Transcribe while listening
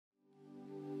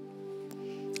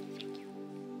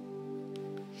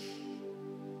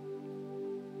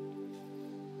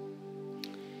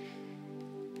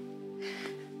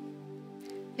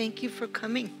Thank you for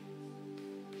coming.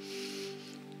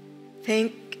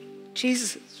 Thank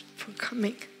Jesus for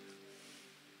coming.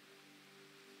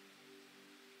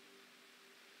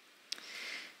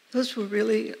 Those were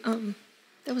really,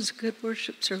 that was a good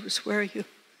worship service. Where are you?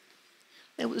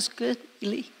 That was good,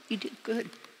 Ely. You did good.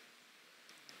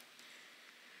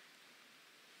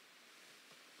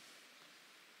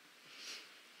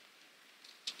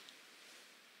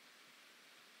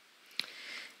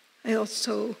 I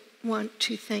also want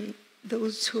to thank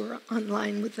those who are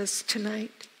online with us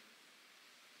tonight.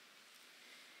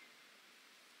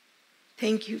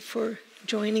 Thank you for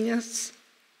joining us.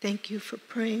 Thank you for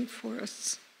praying for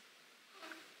us.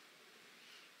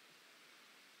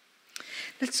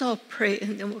 Let's all pray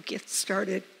and then we'll get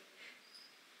started.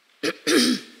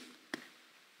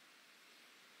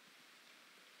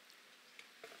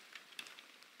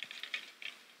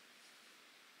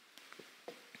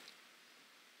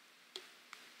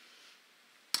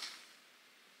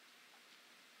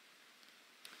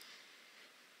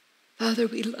 Father,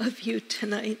 we love you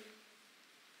tonight.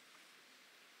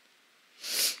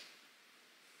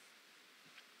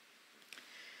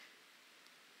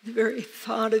 The very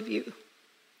thought of you,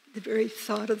 the very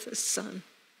thought of the Son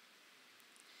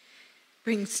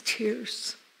brings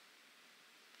tears.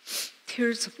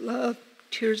 Tears of love,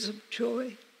 tears of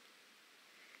joy,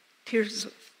 tears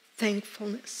of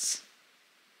thankfulness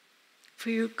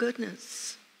for your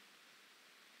goodness.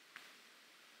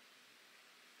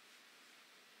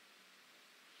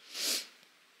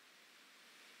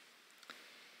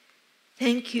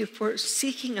 Thank you for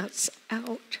seeking us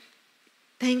out.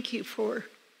 Thank you for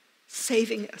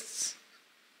saving us.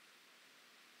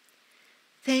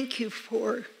 Thank you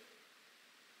for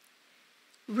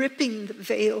ripping the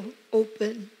veil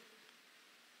open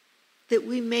that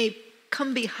we may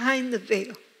come behind the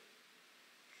veil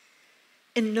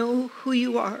and know who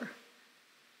you are,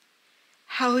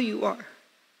 how you are,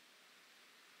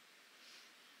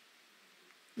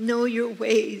 know your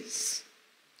ways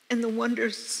and the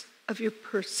wonders of your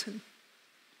person.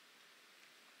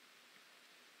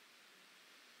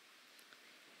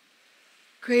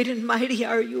 Great and mighty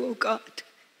are you, O God.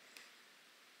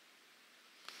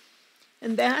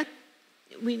 And that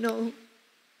we know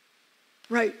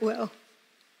right well.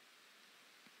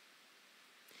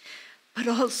 But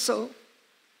also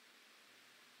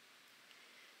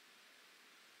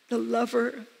the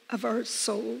lover of our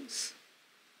souls,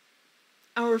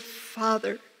 our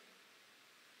Father.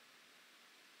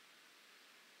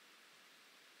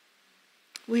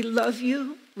 We love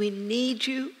you. We need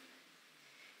you.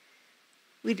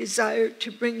 We desire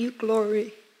to bring you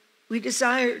glory. We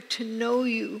desire to know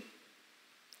you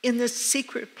in the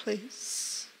secret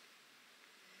place,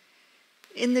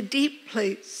 in the deep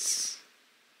place,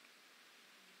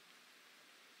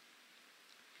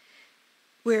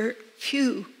 where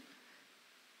few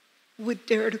would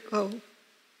dare to go.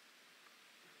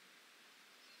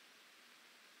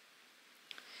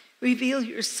 Reveal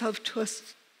yourself to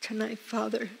us tonight,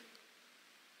 Father,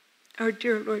 our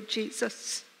dear Lord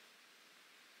Jesus,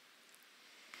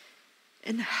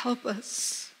 and help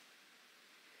us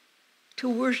to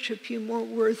worship you more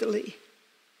worthily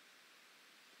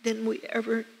than we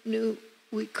ever knew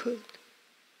we could.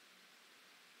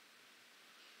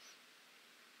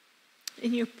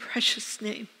 In your precious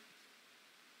name,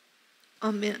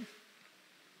 amen.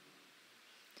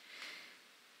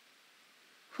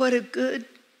 What a good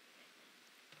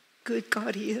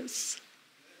God he is,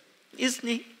 isn't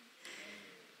he?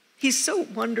 He's so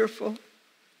wonderful.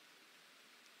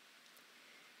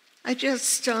 I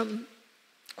just,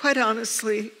 quite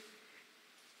honestly,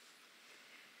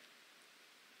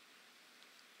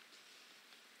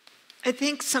 I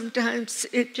think sometimes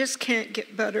it just can't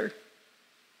get better.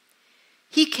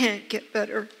 He can't get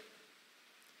better,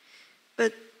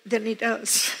 but then he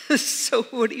does. So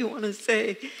what do you want to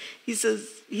say? He says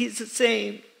he's the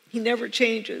same. He never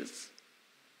changes.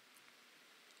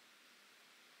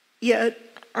 Yet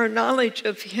our knowledge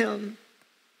of him,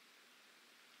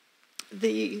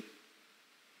 the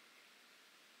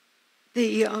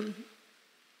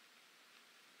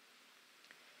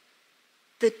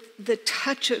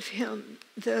touch of him,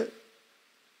 the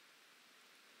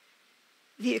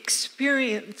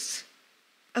experience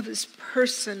of his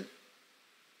person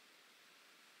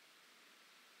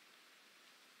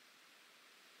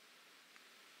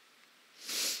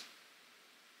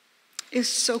is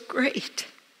so great.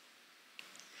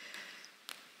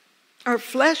 Our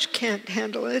flesh can't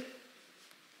handle it.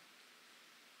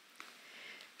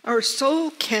 Our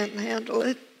soul can't handle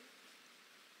it.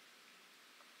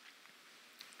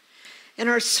 And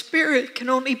our spirit can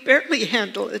only barely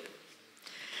handle it.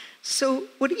 So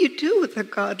what do you do with a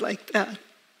God like that?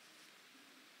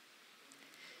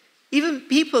 Even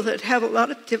people that have a lot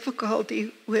of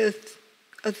difficulty with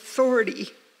authority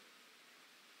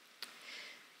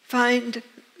find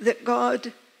that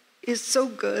God is so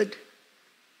good.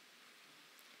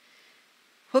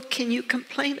 What can you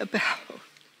complain about?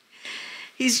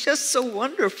 He's just so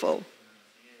wonderful.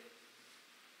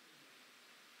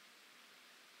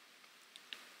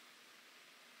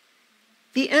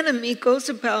 The enemy goes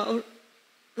about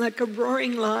like a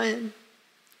roaring lion,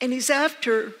 and he's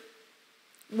after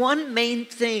one main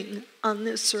thing on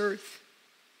this earth.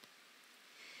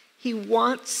 He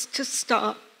wants to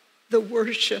stop the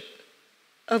worship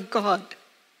of God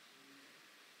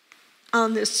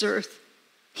on this earth.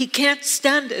 He can't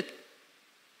stand it.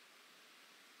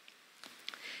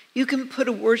 You can put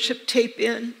a worship tape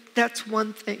in, that's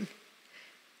one thing.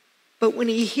 But when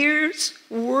he hears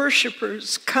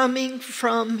worshipers coming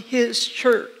from his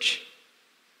church,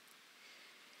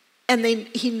 and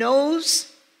he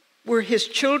knows we're his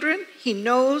children, he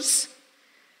knows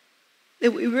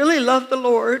that we really love the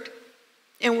Lord,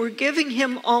 and we're giving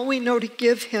him all we know to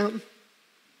give him,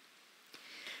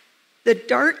 the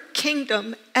dark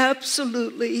kingdom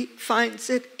absolutely finds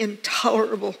it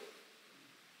intolerable.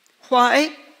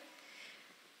 Why?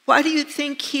 Why do you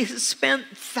think he has spent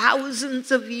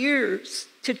thousands of years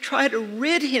to try to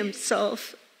rid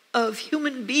himself of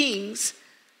human beings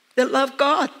that love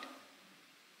God?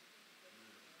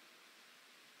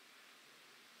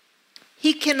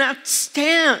 He cannot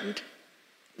stand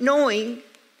knowing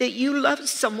that you love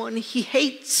someone he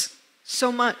hates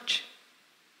so much.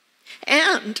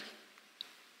 And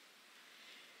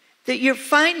that you're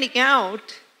finding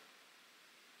out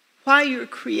why you're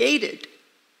created.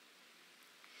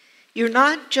 You're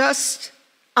not just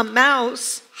a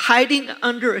mouse hiding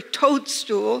under a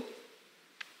toadstool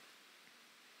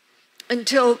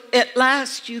until at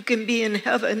last you can be in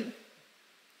heaven.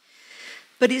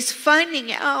 But he's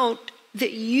finding out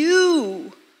that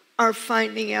you are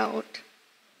finding out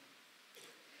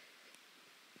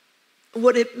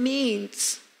what it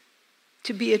means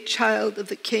to be a child of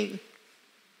the King.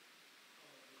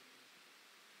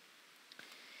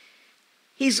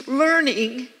 He's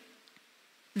learning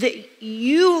that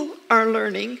you are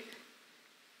learning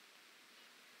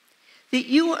that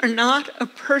you are not a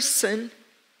person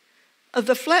of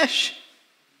the flesh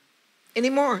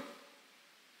anymore.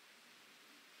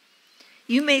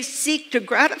 You may seek to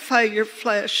gratify your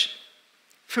flesh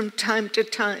from time to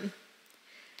time,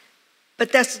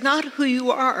 but that's not who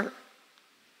you are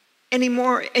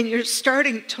anymore, and you're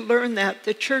starting to learn that.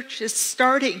 The church is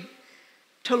starting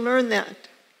to learn that.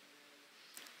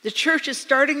 The church is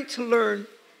starting to learn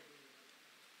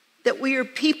that we are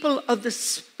people of the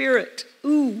Spirit.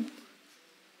 Ooh.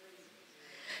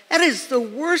 That is the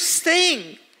worst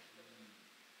thing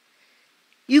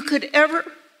you could ever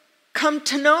come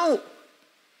to know.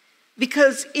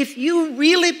 Because if you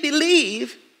really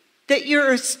believe that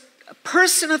you're a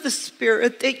person of the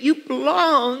Spirit, that you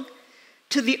belong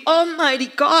to the Almighty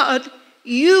God,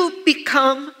 you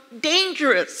become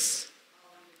dangerous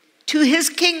to his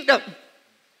kingdom.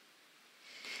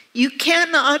 You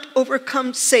cannot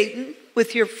overcome Satan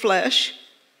with your flesh.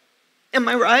 Am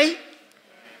I right?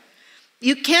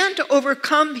 You can't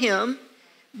overcome him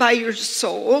by your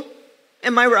soul.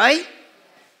 Am I right?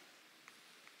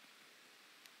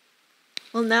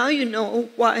 Well, now you know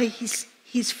why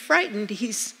he's frightened.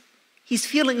 He's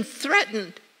feeling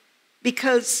threatened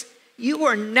because you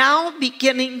are now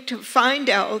beginning to find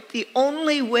out the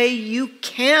only way you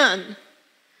can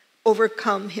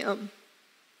overcome him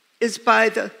is by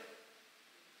the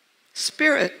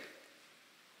Spirit.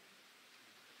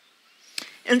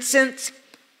 And since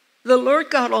the Lord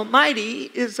God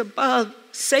Almighty is above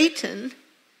Satan,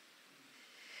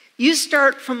 you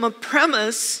start from a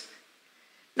premise,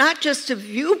 not just a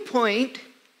viewpoint,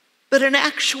 but an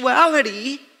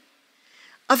actuality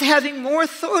of having more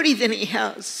authority than he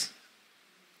has,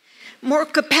 more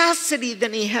capacity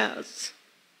than he has.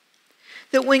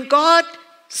 That when God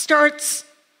starts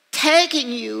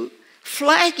tagging you,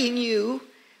 flagging you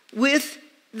with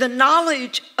the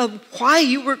knowledge of why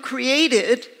you were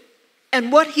created and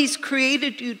what he's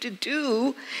created you to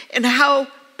do and how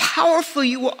powerful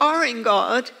you are in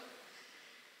God,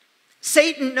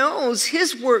 Satan knows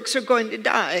his works are going to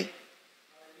die.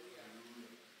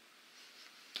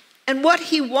 And what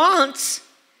he wants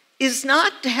is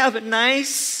not to have a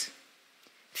nice,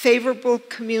 favorable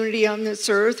community on this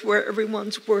earth where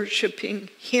everyone's worshiping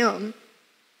him.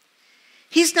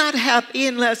 He's not happy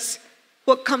unless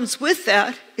what comes with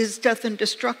that is death and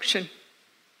destruction.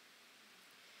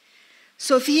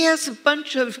 So if he has a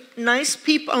bunch of nice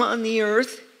people on the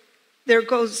earth there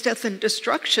goes death and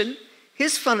destruction.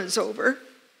 His fun is over.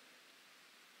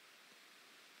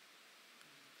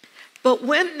 But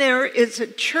when there is a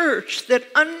church that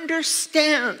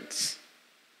understands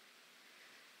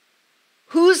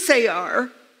whose they are,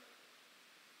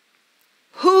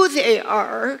 who they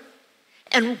are,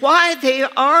 and why they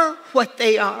are what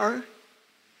they are,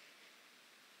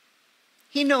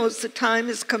 he knows the time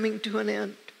is coming to an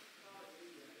end.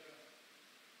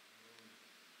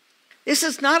 This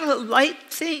is not a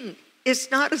light thing.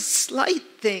 It's not a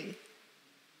slight thing.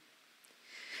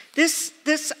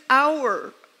 This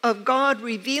hour of God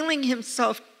revealing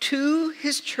himself to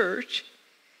his church,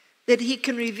 that he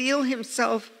can reveal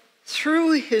himself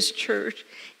through his church,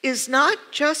 is not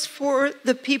just for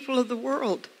the people of the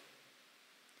world.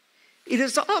 It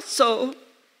is also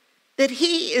that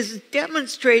he is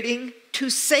demonstrating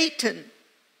to Satan,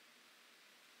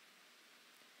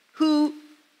 who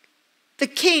the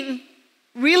king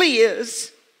really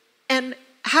is, and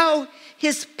how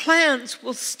his plans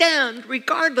will stand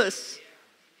regardless.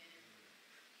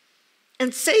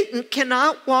 And Satan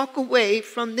cannot walk away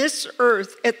from this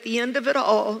earth at the end of it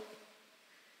all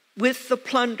with the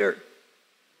plunder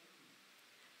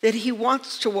that he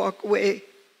wants to walk away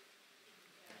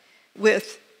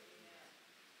with.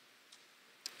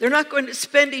 They're not going to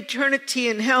spend eternity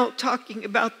in hell talking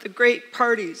about the great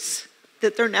parties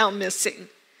that they're now missing,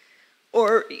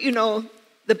 or,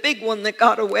 the big one that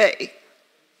got away.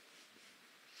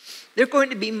 They're going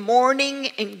to be mourning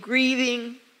and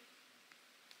grieving,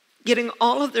 getting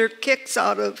all of their kicks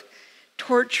out of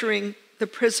torturing the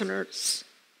prisoners.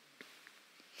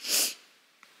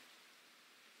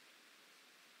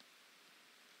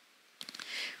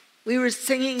 We were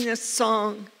singing this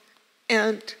song,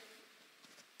 and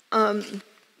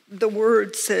the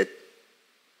words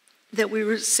that we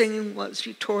were singing was,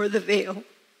 "You tore the veil."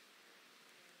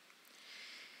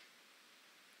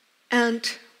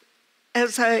 And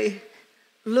as I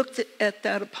looked at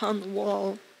that upon the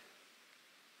wall,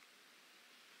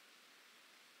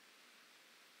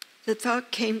 the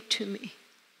thought came to me.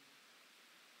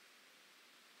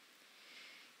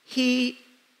 He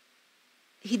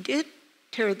did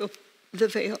tear the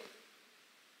veil.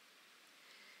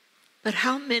 But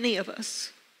how many of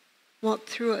us walk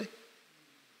through it?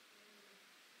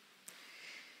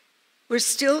 We're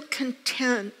still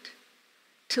content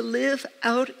to live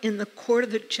out in the court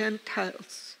of the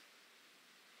Gentiles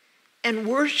and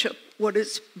worship what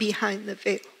is behind the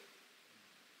veil.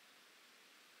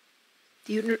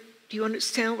 Do you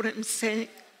understand what I'm saying?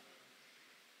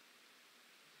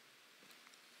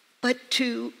 But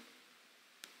to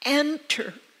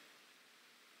enter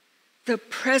the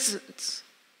presence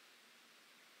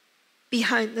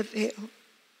behind the veil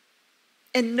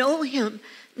and know him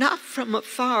not from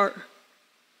afar,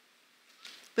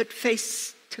 but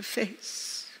face to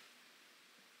face.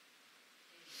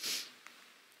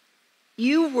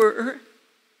 You were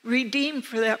redeemed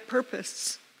for that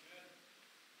purpose.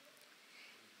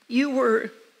 You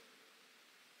were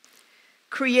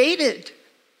created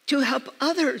to help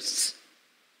others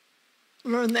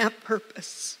learn that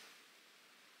purpose.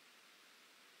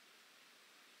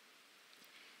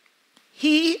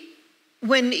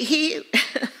 When he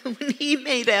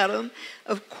made Adam,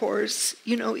 of course,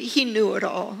 he knew it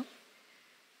all.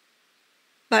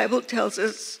 Bible tells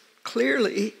us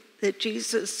clearly that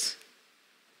Jesus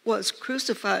was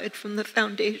crucified from the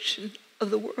foundation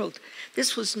of the world.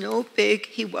 This was no big,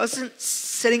 he wasn't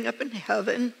sitting up in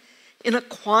heaven in a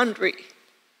quandary.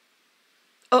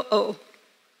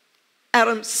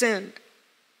 Adam sinned.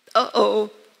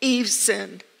 Eve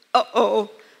sinned.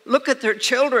 Look at their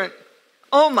children.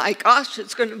 Oh my gosh,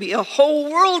 it's going to be a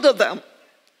whole world of them.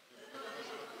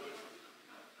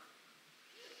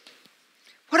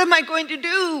 What am I going to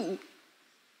do?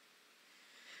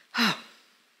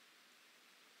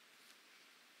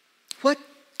 What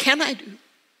can I do?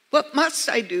 What must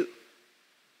I do?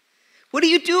 What do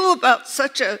you do about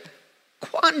such a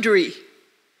quandary?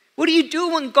 What do you do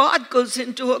when God goes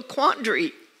into a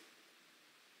quandary?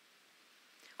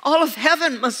 All of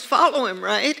heaven must follow him,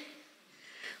 right?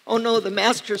 Oh no, the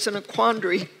master's in a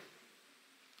quandary.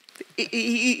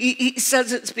 He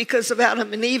says it's because of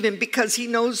Adam and Eve and because he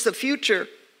knows the future.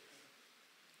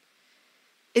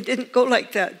 It didn't go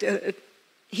like that, did it?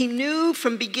 He knew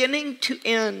from beginning to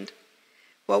end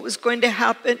what was going to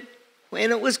happen,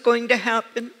 when it was going to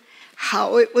happen,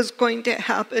 how it was going to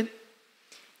happen,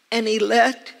 and he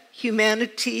let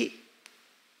humanity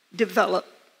develop.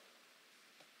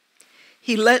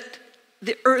 He let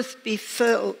the earth be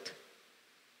filled,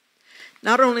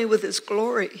 not only with his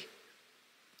glory,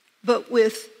 but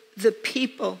with the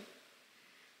people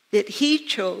that he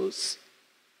chose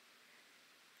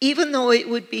even though it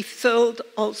would be filled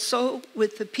also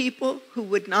with the people who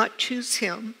would not choose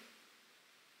him,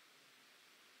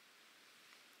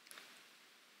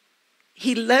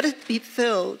 he let it be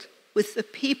filled with the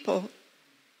people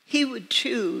he would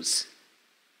choose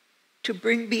to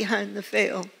bring behind the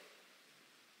veil.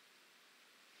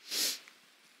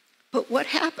 But what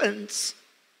happens?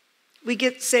 We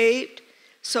get saved,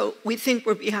 so we think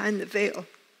we're behind the veil.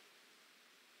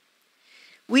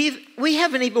 We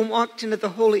haven't even walked into the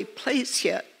holy place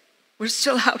yet. We're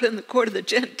still out in the court of the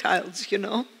Gentiles, you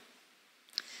know.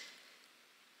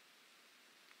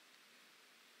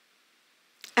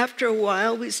 After a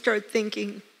while, we start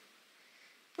thinking,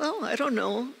 well, I don't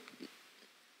know.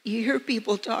 You hear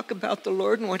people talk about the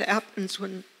Lord and what happens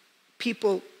when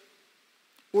people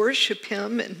worship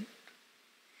him and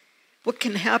what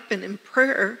can happen in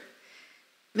prayer.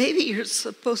 Maybe you're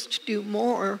supposed to do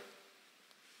more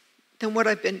than what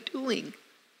I've been doing.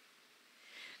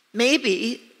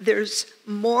 Maybe there's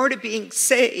more to being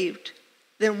saved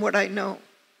than what I know.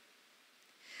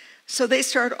 So they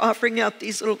start offering out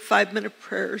these little 5-minute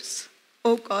prayers.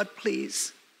 Oh God,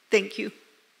 please, thank you.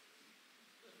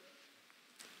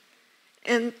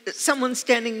 And someone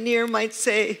standing near might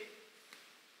say,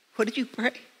 what did you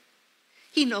pray?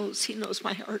 He knows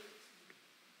my heart.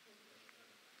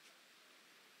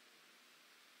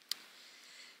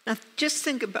 Now, just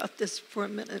think about this for a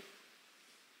minute.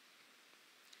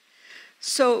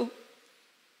 So,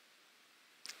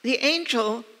 the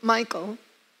angel, Michael,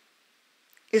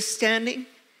 is standing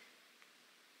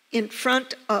in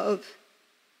front of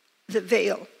the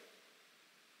veil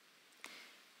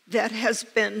that has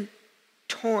been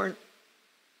torn.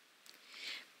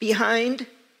 Behind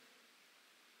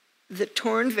the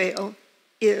torn veil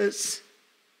is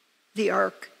the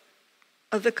Ark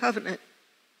of the Covenant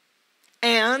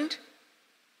and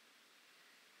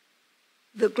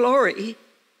the glory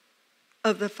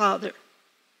of the Father.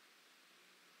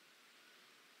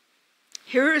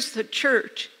 Here is the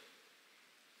church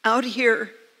out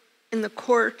here in the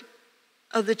court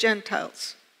of the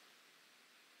Gentiles.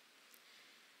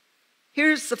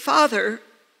 Here's the Father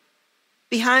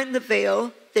behind the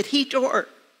veil that he tore.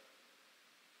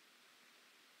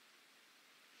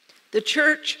 The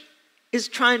church is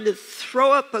trying to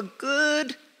throw up a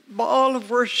good ball of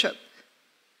worship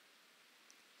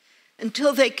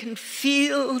until they can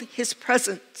feel his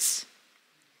presence.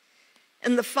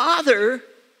 And the Father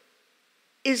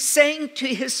is saying to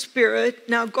his Spirit,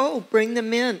 now go, bring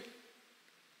them in.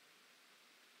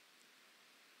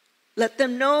 Let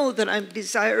them know that I'm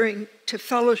desiring to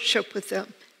fellowship with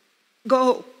them.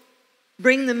 Go,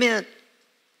 bring them in.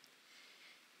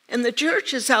 And the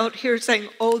church is out here saying,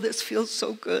 oh, this feels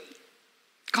so good.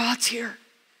 God's here.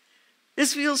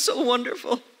 This feels so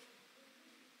wonderful.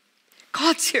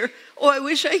 God's here. Oh, I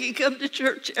wish I could come to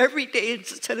church every day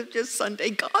instead of just Sunday.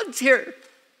 God's here.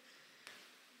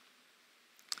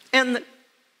 And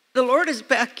the Lord is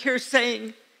back here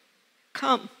saying,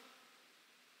 come.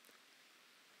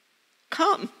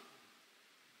 Come.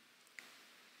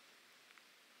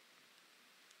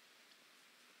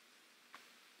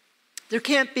 There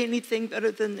can't be anything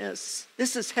better than this.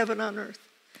 This is heaven on earth.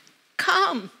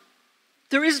 Come.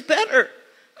 There is better.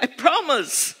 I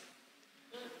promise.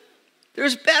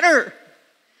 There's better.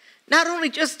 Not only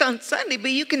just on Sunday,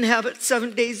 but you can have it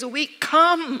 7 days a week.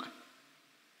 Come.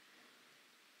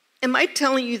 Am I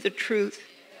telling you the truth?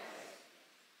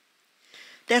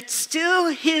 That's still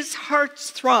his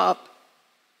heart's throb,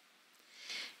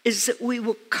 is that we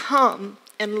will come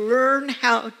and learn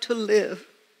how to live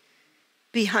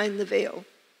behind the veil.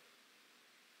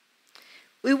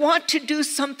 We want to do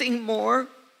something more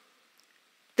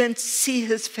than see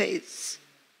his face.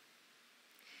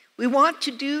 We want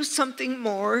to do something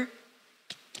more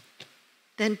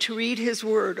than to read his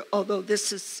word, although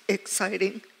this is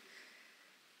exciting.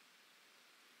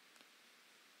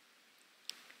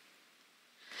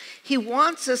 He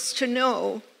wants us to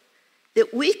know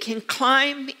that we can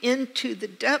climb into the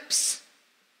depths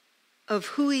of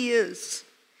who he is.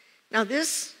 Now,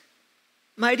 this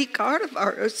mighty God of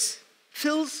ours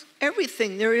fills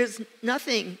everything. There is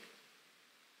nothing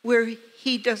where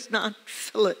he does not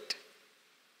fill it.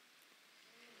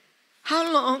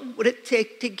 How long would it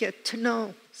take to get to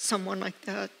know someone like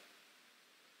that?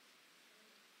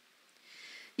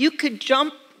 You could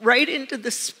jump right into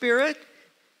the Spirit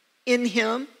in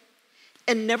him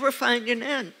and never find an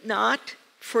end, not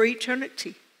for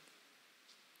eternity.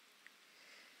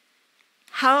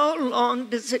 How long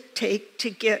does it take to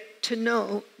get to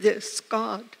know this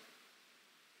God?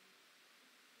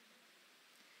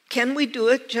 Can we do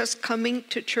it just coming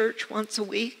to church once a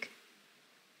week?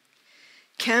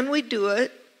 Can we do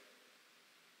it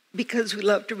because we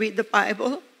love to read the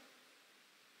Bible.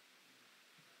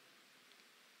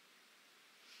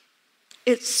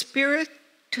 It's spirit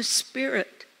to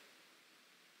spirit.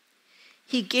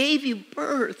 He gave you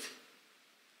birth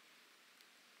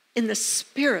in the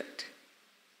spirit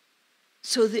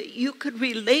so that you could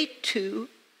relate to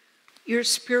your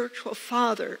spiritual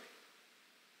father.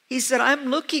 He said, I'm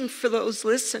looking for those,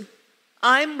 listen,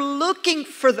 I'm looking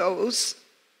for those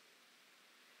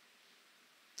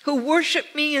who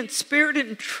worship me in spirit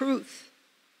and truth.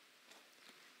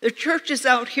 The church is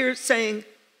out here saying,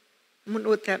 I wonder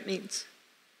what that means.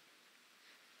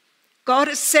 God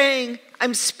is saying,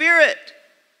 I'm spirit,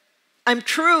 I'm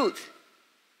truth.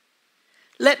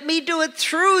 Let me do it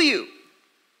through you.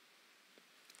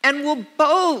 And we'll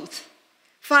both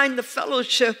find the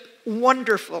fellowship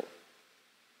wonderful.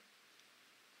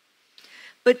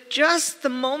 But just the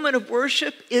moment of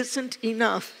worship isn't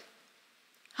enough.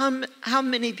 How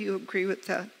many of you agree with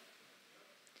that?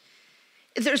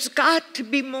 There's got to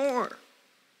be more.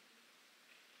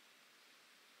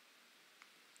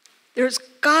 There's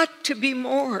got to be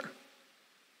more.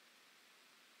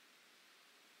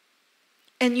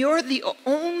 And you're the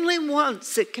only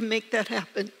ones that can make that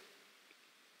happen.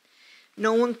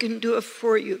 No one can do it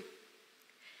for you.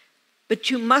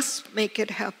 But you must make it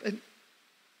happen,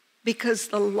 because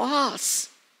the loss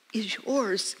is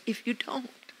yours if you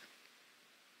don't.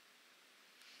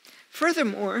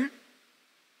 Furthermore,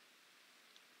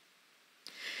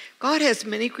 God has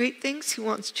many great things he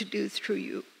wants to do through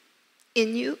you,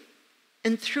 in you,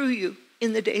 and through you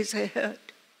in the days ahead.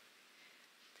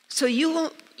 So you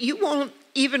won't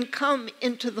even come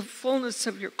into the fullness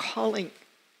of your calling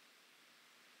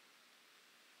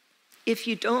if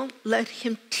you don't let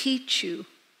him teach you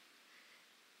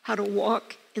how to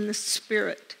walk in the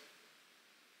Spirit.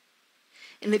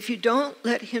 And if you don't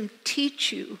let him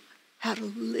teach you how to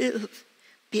live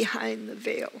behind the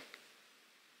veil.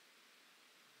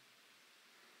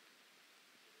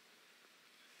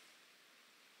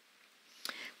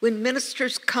 When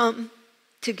ministers come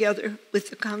together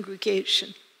with the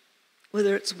congregation,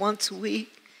 whether it's once a week,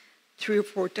 3 or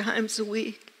 4 times a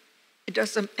week, it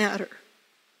doesn't matter.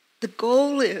 The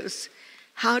goal is,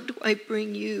 how do I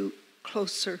bring you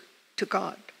closer to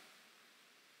God?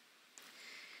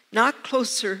 Not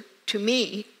closer to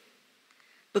me,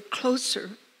 but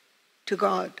closer to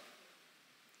God.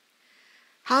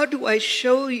 How do I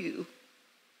show you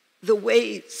the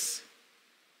ways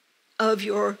of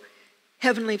your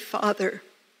Heavenly Father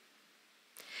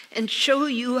and show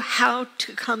you how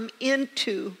to come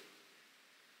into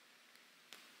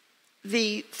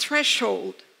the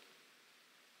threshold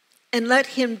and let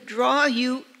him draw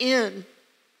you in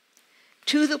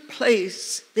to the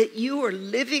place that you are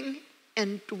living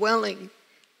and dwelling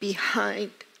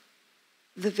behind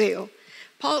the veil?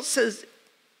 Paul says,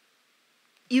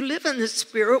 you live in the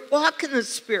Spirit, walk in the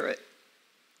Spirit.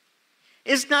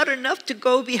 It's not enough to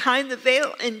go behind the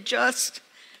veil and just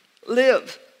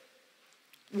live.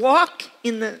 Walk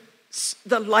in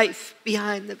the life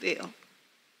behind the veil.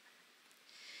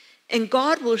 And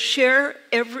God will share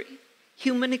every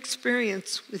human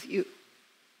experience with you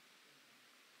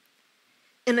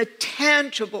in a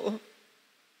tangible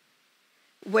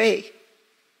way.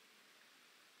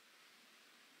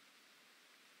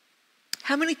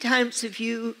 How many times have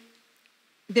you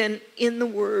been in the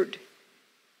Word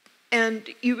and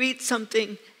you read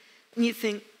something and you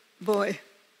think, boy,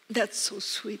 that's so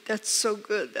sweet, that's so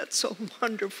good, that's so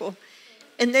wonderful.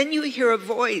 And then you hear a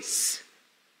voice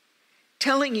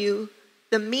telling you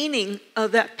the meaning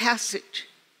of that passage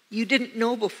you didn't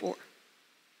know before.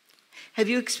 Have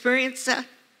you experienced that?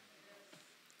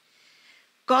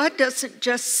 God doesn't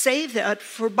just say that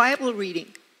for Bible reading.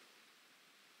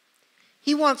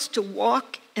 He wants to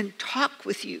walk and talk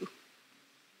with you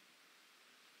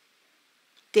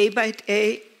day by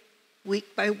day,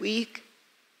 week by week,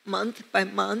 month by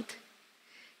month.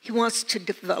 He wants to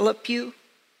develop you.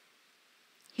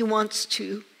 He wants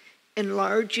to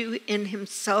enlarge you in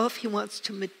himself. He wants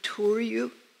to mature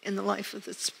you in the life of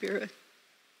the Spirit.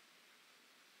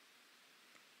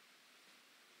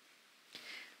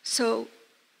 So,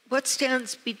 what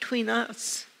stands between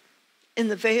us and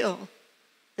the veil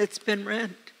that's been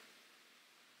rent?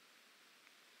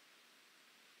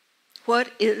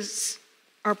 What is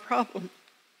our problem?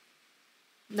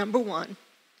 Number one,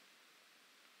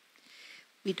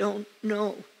 we don't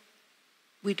know.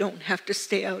 We don't have to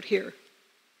stay out here.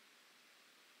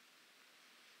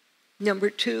 Number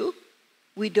two,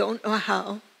 we don't know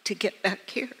how to get back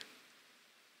here.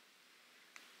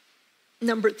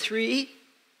 Number three,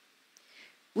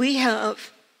 we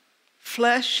have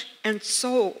flesh and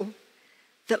soul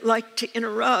that like to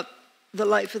interrupt the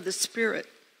life of the Spirit.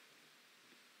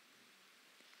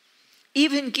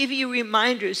 Even give you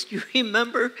reminders. Do you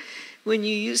remember when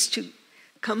you used to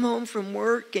come home from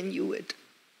work and you would,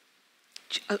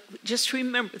 just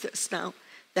remember this now,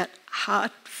 that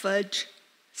hot fudge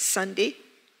sundae?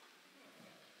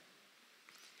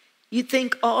 You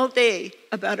think all day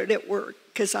about it at work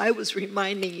because I was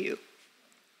reminding you.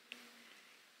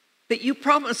 But you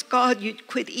promised God you'd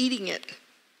quit eating it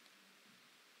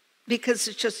because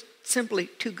it's just simply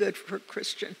too good for a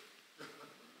Christian.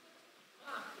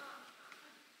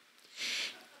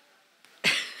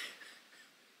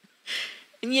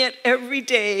 And yet every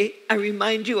day I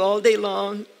remind you all day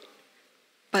long,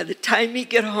 by the time you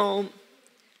get home,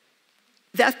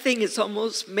 that thing is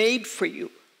almost made for you.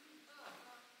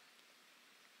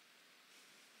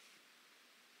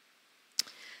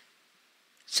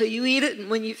 So you eat it, and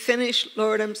when you finish,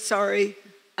 Lord, I'm sorry.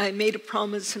 I made a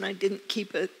promise and I didn't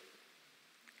keep it.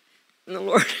 And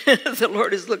the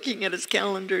Lord is looking at his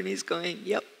calendar and he's going,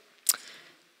 yep.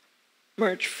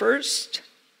 March 1st,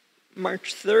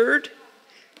 March 3rd.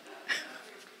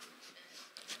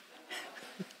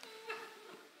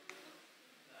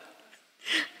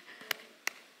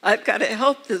 I've got to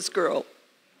help this girl.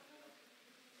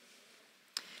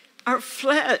 Our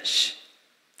flesh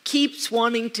keeps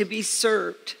wanting to be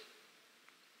served,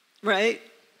 right?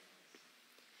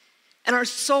 And our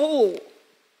soul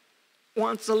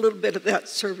wants a little bit of that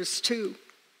service too.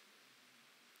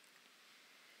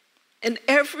 And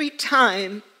every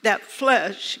time that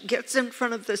flesh gets in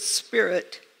front of the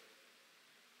Spirit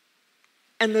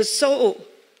and the soul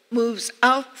moves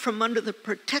out from under the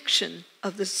protection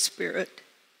of the Spirit,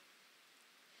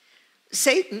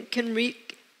 Satan can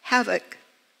wreak havoc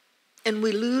and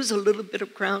we lose a little bit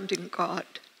of ground in God.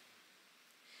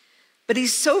 But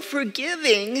he's so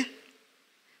forgiving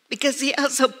because he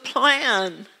has a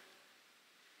plan.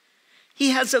 He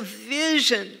has a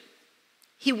vision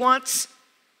he wants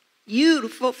you to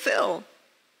fulfill.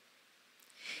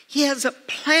 He has a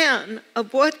plan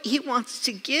of what he wants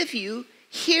to give you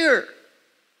here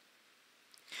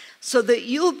so that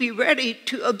you'll be ready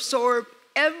to absorb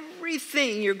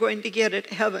everything you're going to get at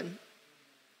heaven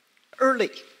early.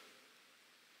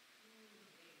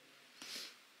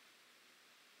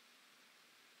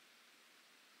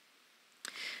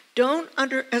 Don't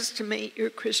underestimate your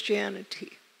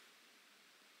Christianity.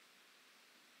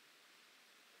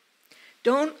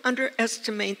 Don't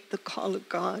underestimate the call of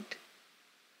God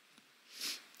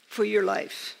for your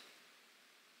life.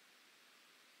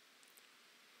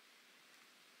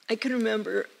 I can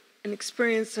remember an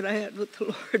experience that I had with the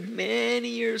Lord many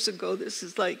years ago. This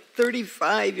is like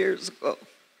 35 years ago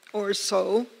or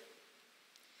so.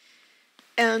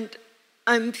 And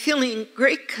I'm feeling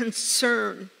great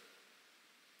concern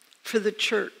for the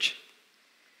church.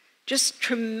 Just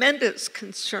tremendous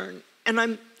concern. And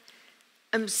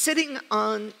I'm sitting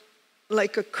on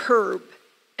like a curb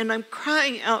and I'm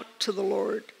crying out to the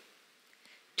Lord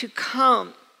to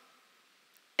come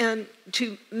and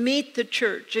to meet the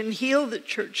church and heal the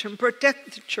church and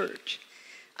protect the church.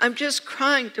 I'm just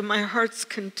crying to my heart's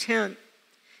content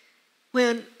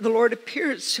when the Lord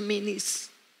appears to me and he's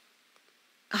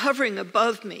hovering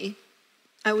above me.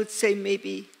 I would say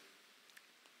maybe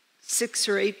 6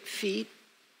 or 8 feet.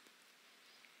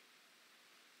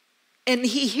 And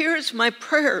he hears my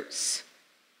prayers.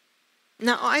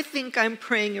 Now, I think I'm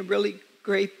praying a really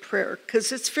great prayer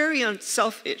because it's very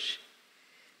unselfish.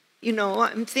 You know,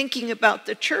 I'm thinking about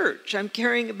the church. I'm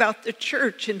caring about the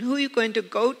church and who you're going to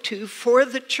go to for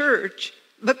the church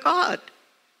but God,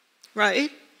 right?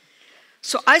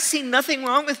 So I see nothing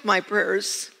wrong with my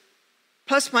prayers.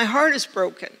 Plus, my heart is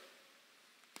broken.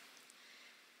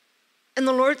 And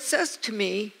the Lord says to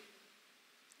me,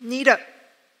 Nita,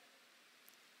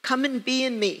 come and be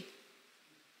in me.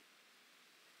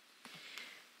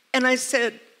 And I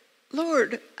said,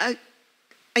 Lord, I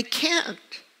can't.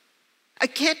 I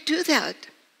can't do that.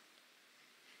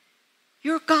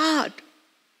 You're God.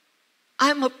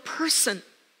 I'm a person.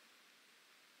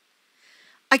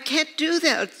 I can't do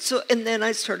that. So, and then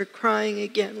I started crying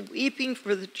again, weeping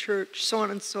for the church, so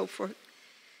on and so forth.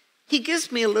 He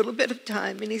gives me a little bit of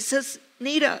time and he says,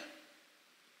 Nita,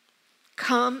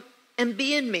 come and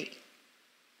be in me.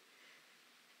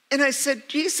 And I said,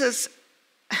 Jesus,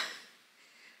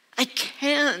 I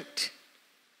can't.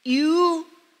 You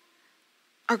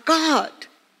are God.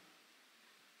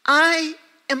 I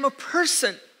am a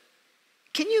person.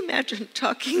 Can you imagine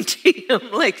talking to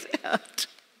him like that?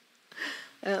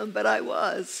 But I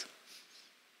was.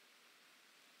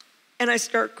 And I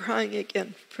start crying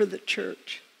again for the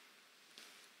church.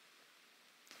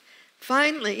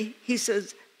 Finally, he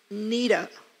says, Nita,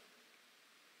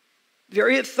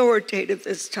 very authoritative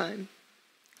this time.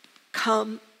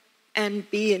 Come and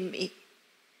be in me.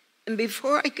 And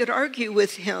before I could argue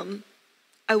with him,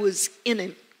 I was in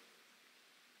him.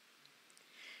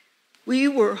 We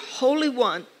were wholly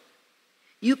one.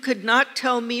 You could not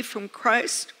tell me from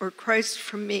Christ or Christ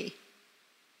from me.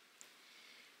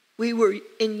 We were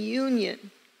in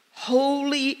union,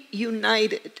 wholly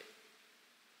united.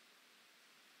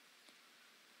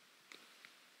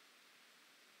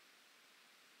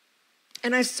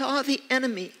 And I saw the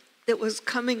enemy that was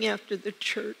coming after the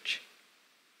church.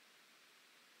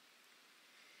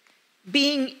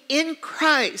 Being in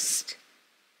Christ,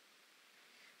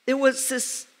 there was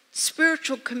this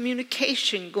spiritual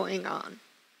communication going on.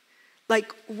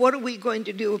 Like, what are we going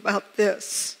to do about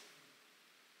this?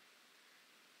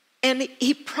 And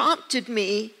he prompted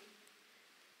me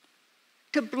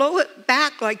to blow it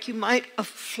back like you might a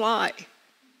fly.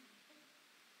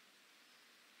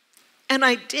 And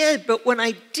I did, but when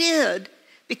I did,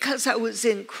 because I was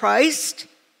in Christ,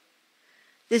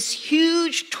 this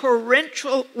huge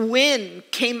torrential wind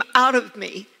came out of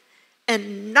me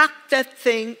and knocked that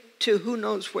thing to who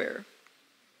knows where.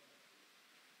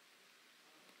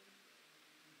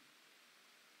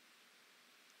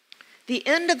 The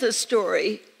end of the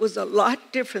story was a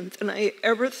lot different than I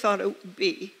ever thought it would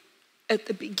be at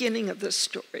the beginning of the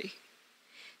story.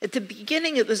 At the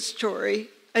beginning of the story,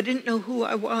 I didn't know who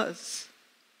I was.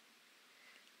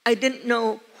 I didn't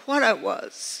know what I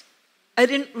was. I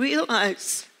didn't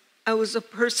realize I was a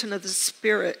person of the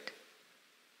Spirit.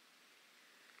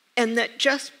 And that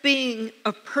just being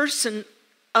a person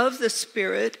of the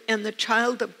Spirit and the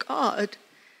child of God,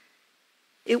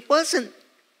 it wasn't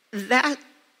that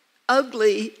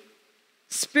ugly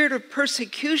spirit of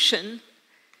persecution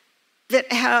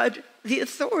that had the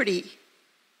authority.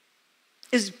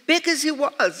 As big as he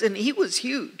was, and he was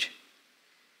huge.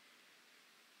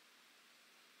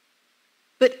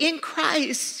 But in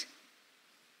Christ,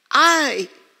 I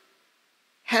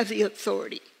have the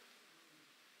authority.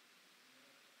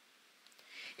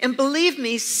 And believe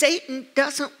me, Satan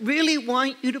doesn't really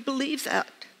want you to believe that.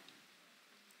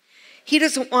 He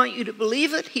doesn't want you to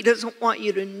believe it. He doesn't want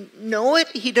you to know it.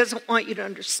 He doesn't want you to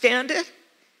understand it.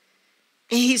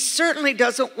 And he certainly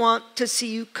doesn't want to see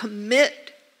you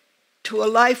commit to a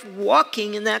life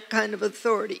walking in that kind of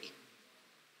authority.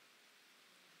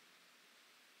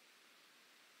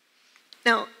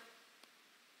 Now,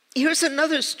 here's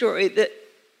another story that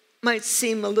might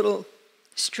seem a little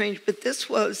strange, but this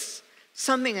was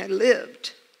something I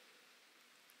lived.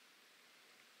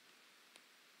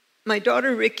 My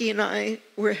daughter Ricky and I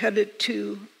were headed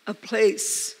to a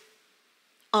place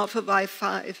off of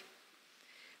I-5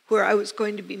 where I was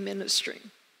going to be ministering.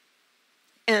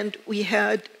 And we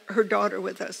had her daughter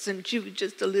with us, and she was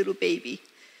just a little baby.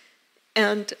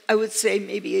 And I would say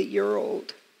maybe a year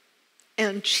old.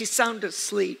 And she sound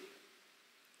asleep.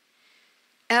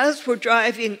 As we're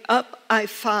driving up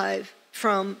I-5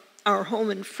 from our home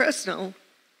in Fresno,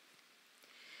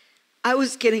 I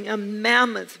was getting a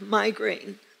mammoth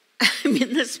migraine. I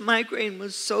mean, this migraine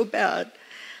was so bad,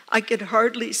 I could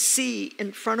hardly see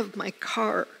in front of my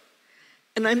car.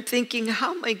 And I'm thinking,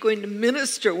 how am I going to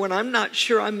minister when I'm not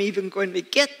sure I'm even going to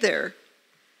get there?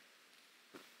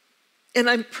 And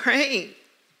I'm praying.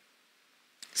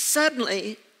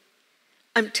 Suddenly,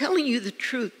 I'm telling you the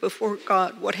truth before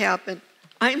God, what happened.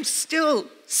 I'm still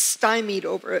stymied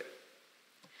over it.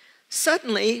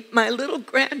 Suddenly, my little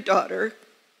granddaughter,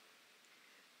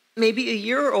 maybe a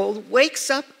year old, wakes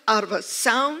up out of a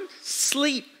sound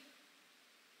sleep.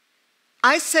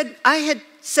 I had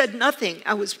said nothing.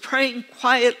 I was praying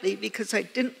quietly because I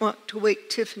didn't want to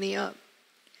wake Tiffany up.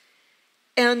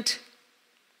 And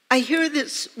I hear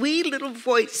this wee little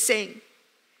voice saying,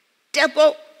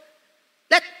 "Devil,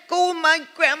 let go of my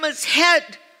grandma's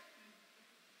head."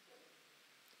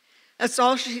 That's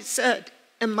all she said,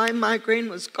 and my migraine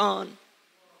was gone.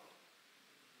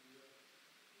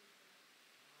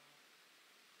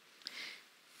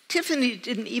 Tiffany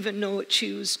didn't even know what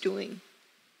she was doing.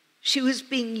 She was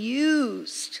being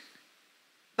used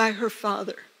by her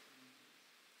father.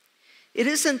 It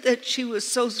isn't that she was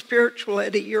so spiritual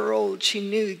at a year old, she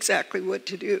knew exactly what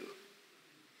to do.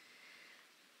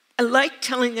 I like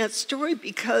telling that story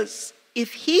because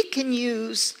if he can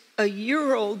use a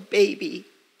year-old baby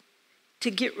to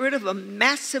get rid of a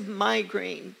massive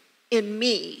migraine in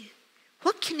me,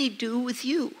 what can he do with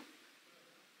you?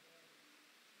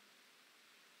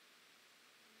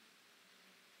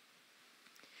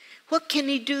 What can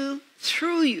he do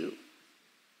through you?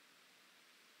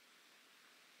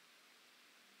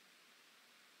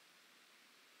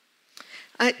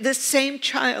 This same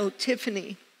child,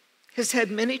 Tiffany, has had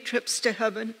many trips to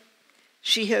heaven.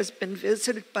 She has been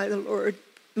visited by the Lord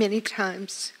many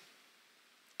times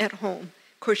at home.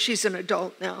 Of course, she's an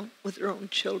adult now with her own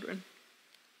children.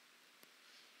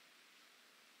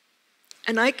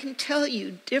 And I can tell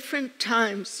you different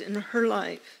times in her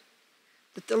life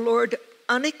that the Lord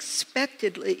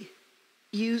unexpectedly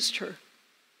used her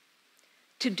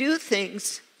to do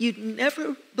things you'd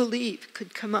never believe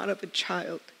could come out of a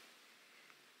child.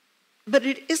 But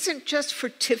it isn't just for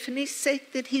Tiffany's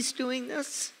sake that he's doing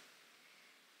this.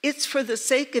 It's for the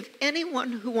sake of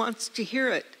anyone who wants to hear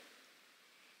it.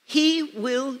 He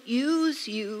will use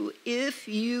you if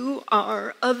you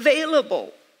are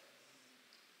available.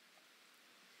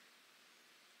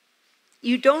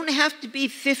 You don't have to be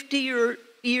 50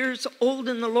 years old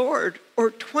in the Lord, or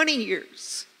 20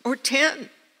 years, or 10.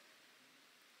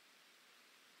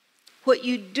 What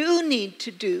you do need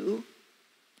to do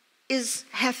is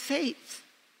have faith.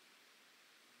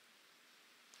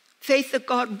 Faith that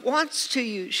God wants to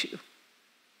use you.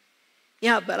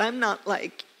 Yeah, but I'm not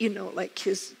like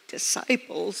his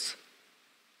disciples.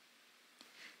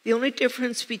 The only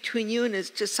difference between you and his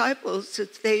disciples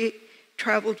is they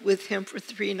traveled with him for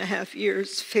 3.5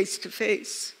 years, face to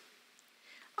face.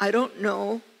 I don't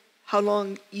know how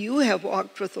long you have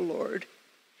walked with the Lord.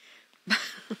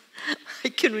 I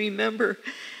can remember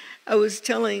I was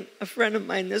telling a friend of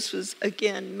mine, this was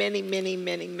again many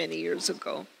years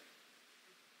ago.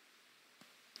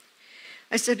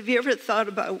 I said, have you ever thought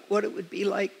about what it would be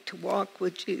like to walk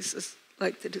with Jesus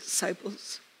like the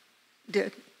disciples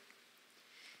did?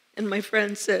 And my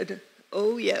friend said,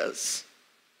 oh yes.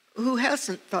 Who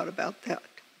hasn't thought about that?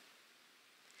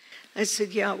 I said,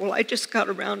 yeah, well, I just got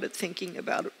around to thinking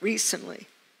about it recently.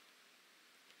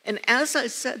 And as I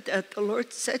said that, the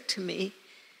Lord said to me,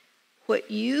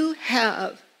 what you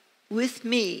have with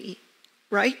me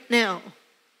right now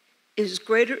is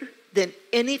greater than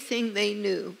anything they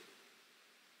knew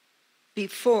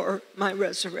before my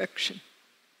resurrection.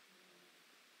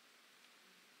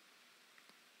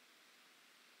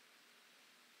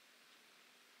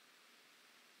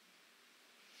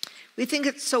 We think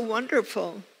it's so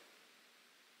wonderful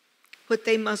what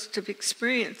they must have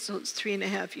experienced those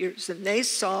 3.5 years, and they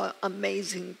saw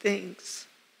amazing things.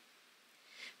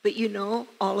 But you know,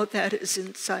 all of that is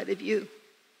inside of you.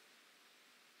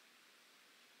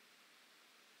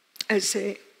 I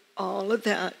say, all of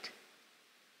that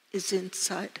is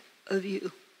inside of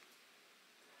you.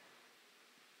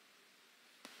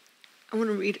 I want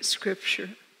to read a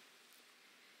scripture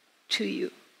to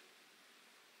you.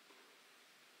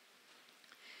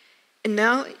 And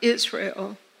now,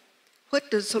 Israel,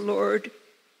 what does the Lord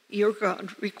your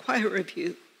God require of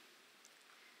you?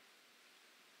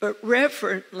 But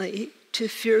reverently to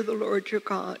fear the Lord your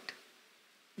God.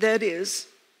 That is,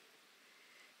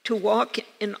 to walk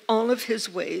in all of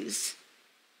his ways,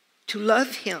 to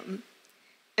love him,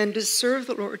 and to serve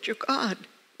the Lord your God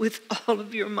with all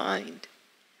of your mind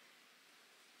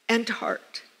and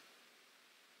heart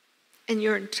and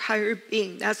your entire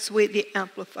being. That's the way the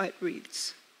Amplified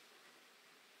reads.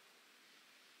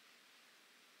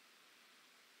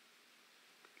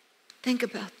 Think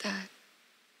about that.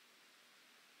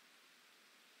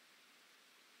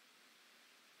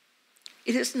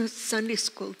 It isn't a Sunday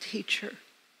school teacher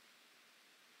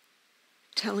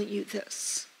telling you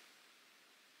this.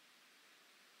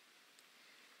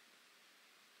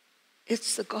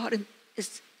 It's the God,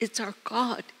 it's our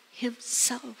God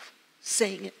himself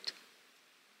saying it.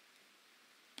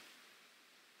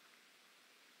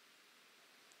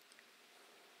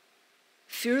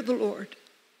 Fear the Lord.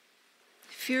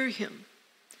 Fear him.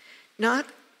 Not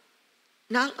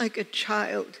like a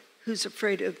child who's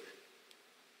afraid of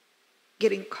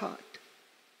getting caught.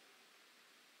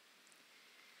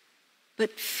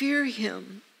 But fear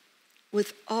him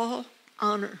with all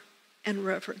honor and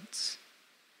reverence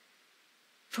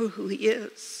for who he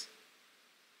is.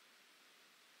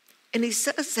 And he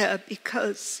says that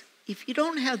because if you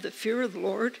don't have the fear of the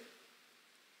Lord,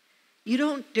 you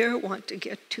don't dare want to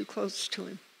get too close to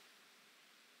him.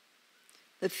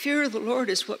 The fear of the Lord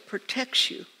is what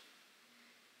protects you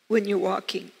when you're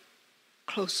walking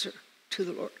closer to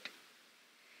the Lord.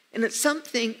 And it's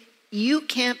something you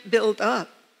can't build up.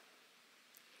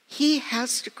 He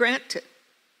has to grant it.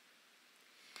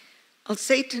 I'll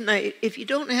say tonight, if you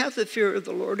don't have the fear of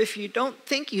the Lord, if you don't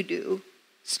think you do,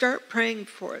 start praying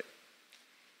for it.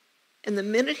 And the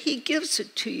minute he gives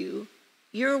it to you,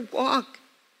 your walk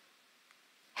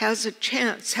has a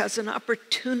chance, has an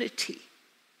opportunity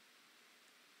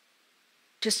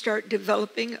to start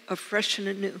developing afresh and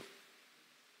anew.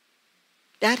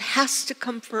 That has to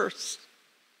come first.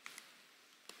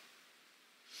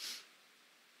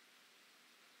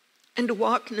 and to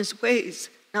walk in his ways.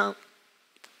 Now,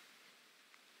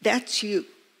 that's you.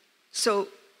 So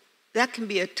that can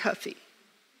be a toughie.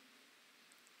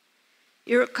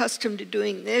 You're accustomed to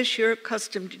doing this, you're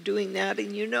accustomed to doing that,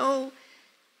 and you know,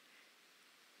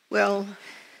 well,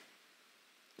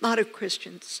 a lot of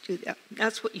Christians do that.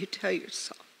 That's what you tell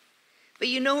yourself. But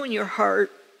you know in your heart,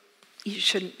 you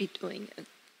shouldn't be doing it.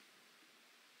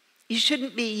 You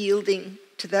shouldn't be yielding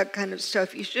to that kind of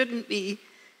stuff. You shouldn't be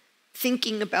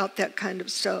thinking about that kind of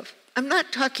stuff. I'm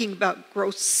not talking about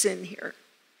gross sin here.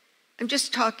 I'm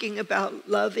just talking about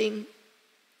loving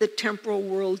the temporal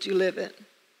world you live in.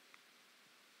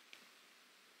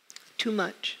 Too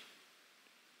much.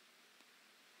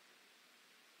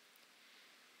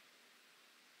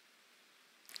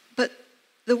 But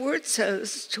the word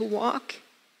says to walk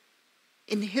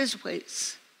in his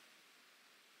ways,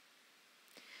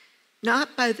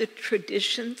 not by the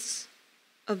traditions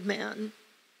of man,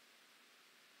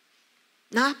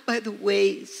 not by the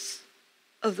ways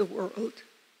of the world.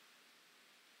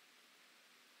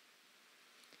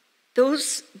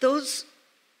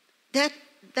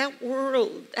 That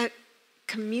world, that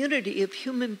community of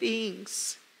human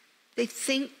beings, they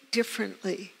think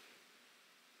differently.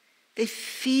 They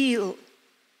feel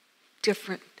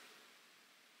different.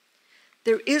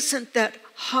 There isn't that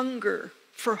hunger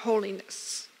for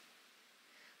holiness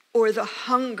or the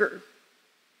hunger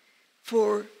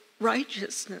for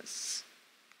righteousness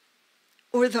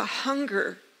or the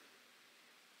hunger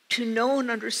to know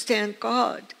and understand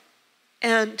God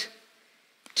and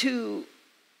to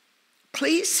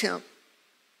please him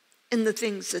in the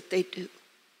things that they do.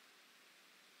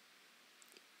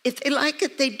 If they like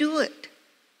it, they do it.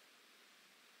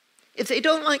 If they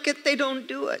don't like it, they don't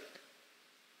do it.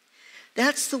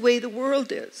 That's the way the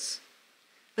world is.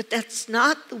 But that's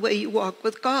not the way you walk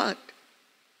with God.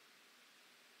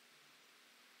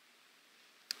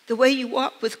 The way you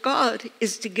walk with God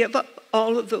is to give up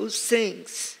all of those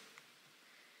things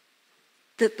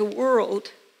that the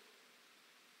world,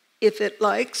 if it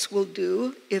likes, will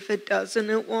do. If it doesn't,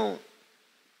 it won't.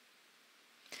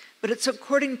 But it's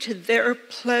according to their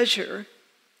pleasure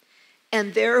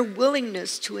and their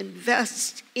willingness to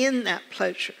invest in that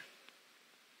pleasure.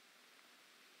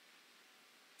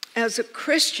 As a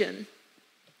Christian,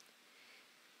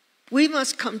 we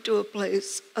must come to a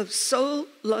place of so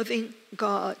loving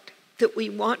God that we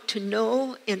want to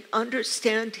know and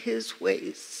understand his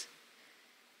ways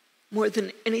more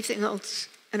than anything else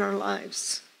in our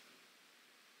lives.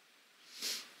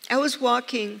 I was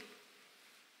walking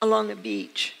along a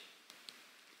beach,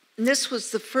 and this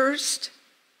was the first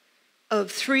of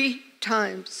 3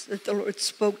 times that the Lord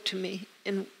spoke to me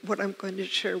in what I'm going to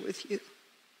share with you.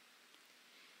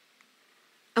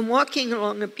 I'm walking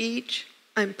along a beach,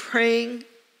 I'm praying,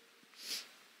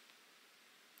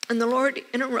 and the Lord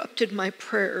interrupted my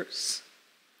prayers.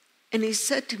 And he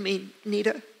said to me,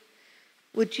 Nita,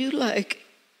 would you like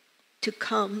to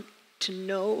come to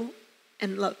know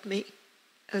and love me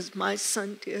as my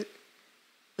son did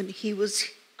when he was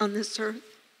on this earth?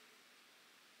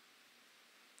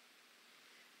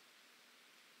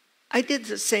 I did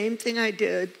the same thing I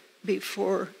did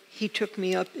before he took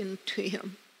me up into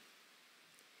him.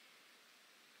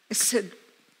 I said,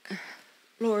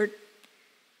 Lord,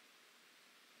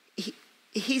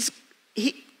 he's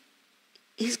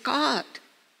God.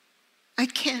 I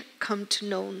can't come to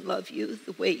know and love you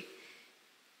the way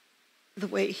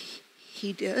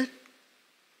he did.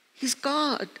 He's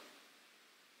God.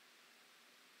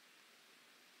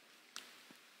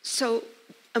 So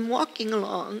I'm walking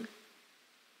along,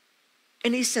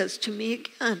 and he says to me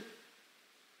again,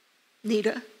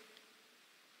 Nita,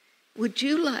 would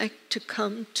you like to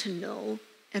come to know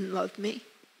and love me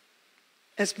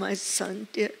as my son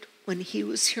did when he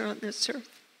was here on this earth?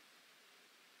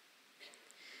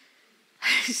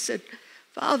 I said,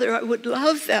 Father, I would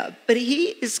love that, but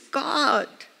he is God.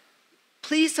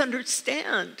 Please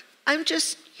understand, I'm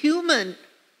just human.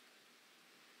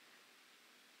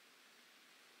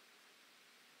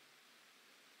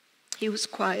 He was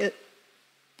quiet.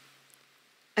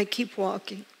 I keep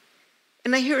walking,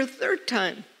 and I hear a third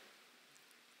time,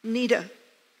 Nita,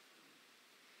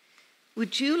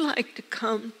 would you like to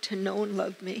come to know and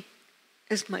love me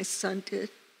as my son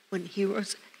did when he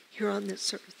was here on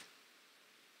this earth?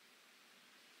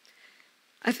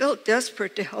 I felt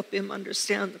desperate to help him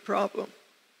understand the problem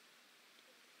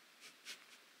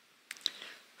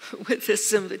with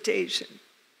this invitation.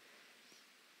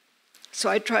 So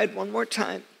I tried one more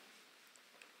time.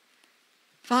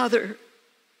 Father,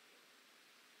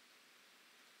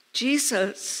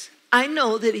 Jesus, I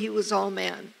know that he was all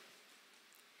man,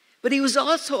 but he was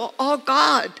also all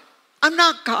God. I'm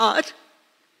not God.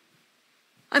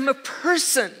 I'm a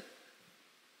person.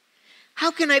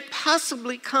 How can I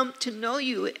possibly come to know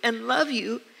you and love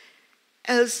you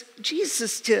as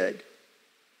Jesus did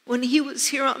when he was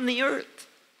here on the earth?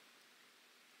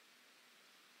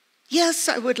 Yes,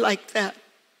 I would like that,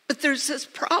 but there's this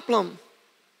problem.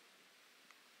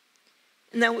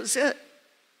 And that was it.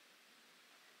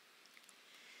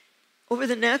 Over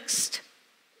the next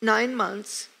 9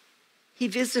 months, he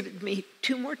visited me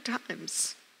 2 more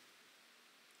times.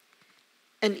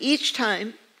 And each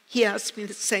time, he asked me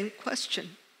the same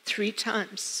question 3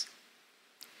 times.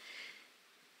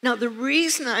 Now, the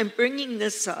reason I'm bringing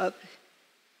this up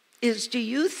is, do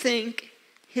you think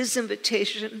his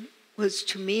invitation was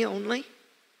to me only?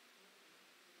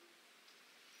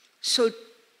 So,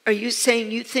 are you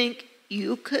saying you think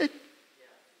you could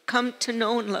come to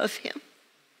know and love him?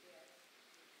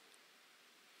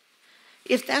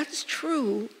 If that's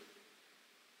true,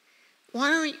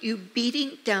 why aren't you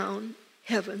beating down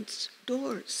heaven's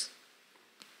doors?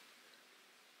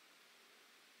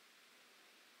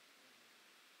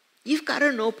 You've got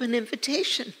an open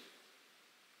invitation.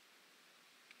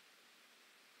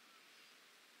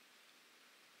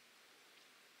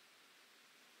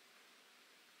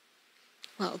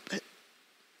 Well, but,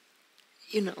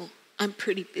 I'm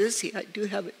pretty busy. I do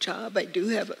have a job. I do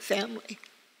have a family.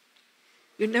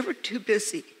 You're never too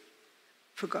busy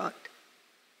for God.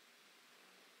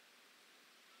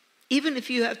 Even if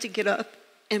you have to get up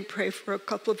and pray for a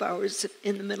couple of hours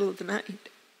in the middle of the night.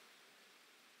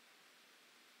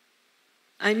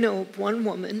 I know of one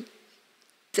woman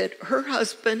that her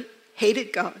husband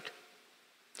hated God.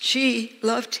 She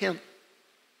loved him.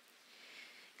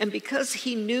 And because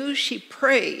he knew she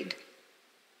prayed,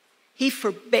 he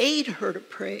forbade her to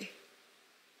pray.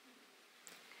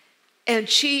 And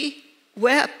she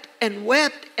wept and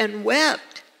wept and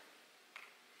wept.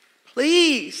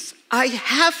 Please, I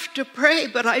have to pray,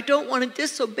 but I don't want to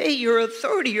disobey your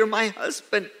authority. You're my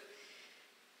husband.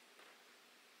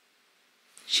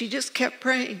 She just kept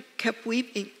praying, kept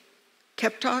weeping,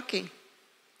 kept talking.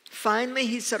 Finally,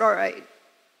 he said, all right,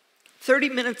 30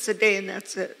 minutes a day and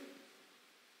that's it.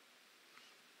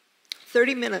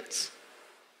 30 minutes.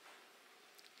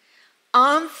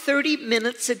 On 30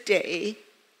 minutes a day,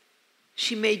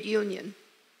 she made union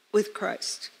with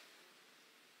Christ.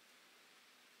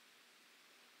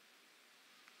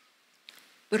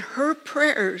 But her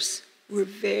prayers were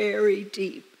very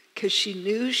deep because she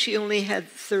knew she only had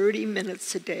 30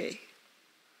 minutes a day.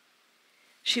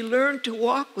 She learned to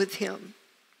walk with him,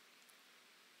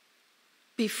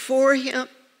 before him,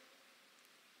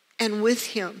 and with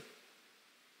him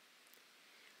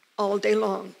all day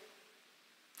long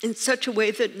in such a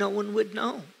way that no one would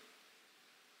know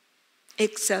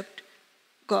except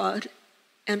God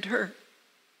and her.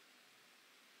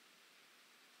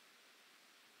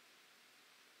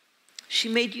 She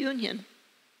made union.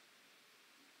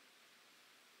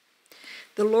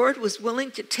 The Lord was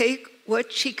willing to take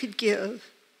what she could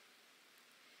give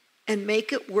and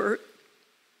make it work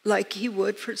like he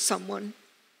would for someone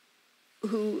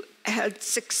who had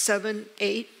 6, 7,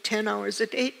 8, 10 hours a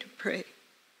day to pray.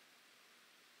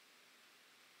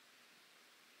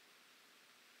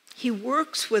 He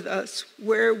works with us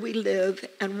where we live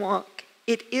and walk.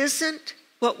 It isn't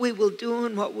what we will do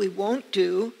and what we won't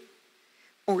do,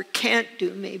 or can't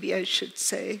do, maybe I should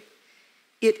say.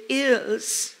 It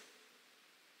is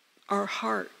our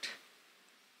heart.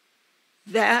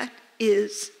 That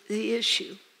is the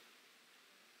issue.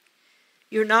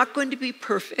 You're not going to be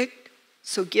perfect,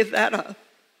 so give that up.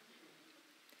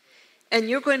 And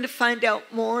you're going to find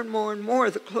out more and more and more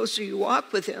the closer you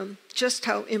walk with him, just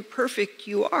how imperfect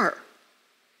you are.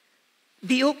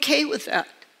 Be okay with that.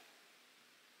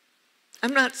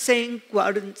 I'm not saying go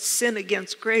out and sin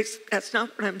against grace. That's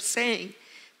not what I'm saying.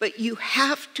 But you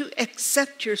have to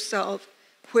accept yourself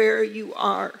where you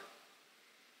are.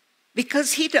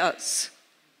 Because he does.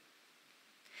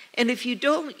 And if you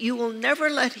don't, you will never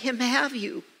let him have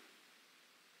you.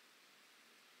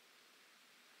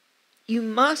 You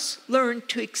must learn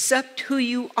to accept who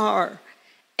you are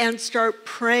and start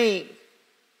praying.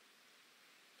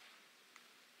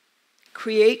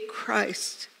 Create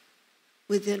Christ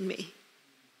within me.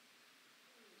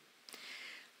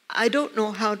 I don't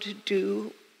know how to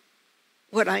do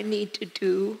what I need to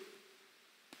do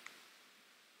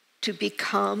to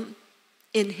become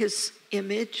in his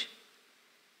image.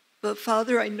 But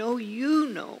Father, I know you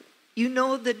know. You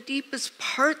know the deepest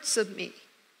parts of me.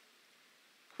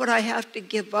 What I have to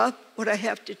give up, what I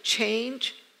have to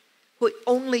change, what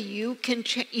only you can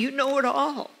change. You know it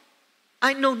all.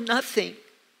 I know nothing.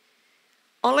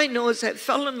 All I know is I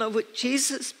fell in love with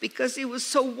Jesus because he was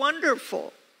so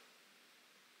wonderful.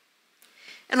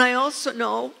 And I also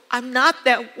know I'm not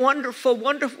that wonderful,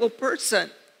 wonderful person.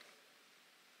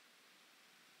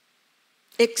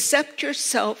 Accept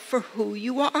yourself for who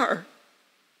you are.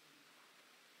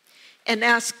 And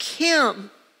ask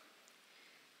him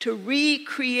to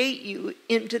recreate you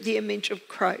into the image of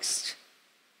Christ.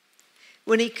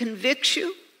 When he convicts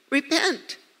you,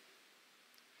 repent.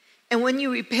 And when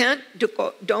you repent,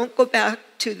 don't go back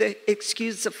to the,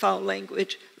 excuse the foul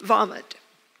language, vomit.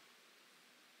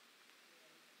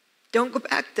 Don't go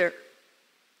back there.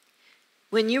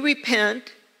 When you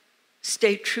repent,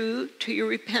 stay true to your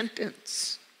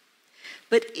repentance.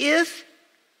 But if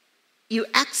you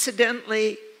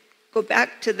accidentally go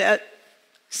back to that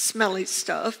smelly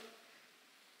stuff,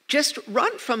 just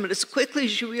run from it as quickly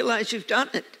as you realize you've done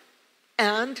it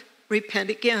and repent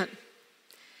again.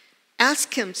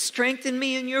 Ask him, strengthen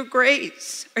me in your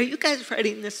grace. Are you guys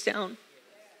writing this down?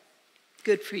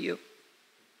 Good for you.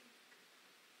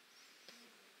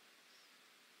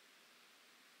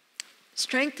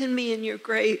 Strengthen me in your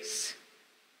grace.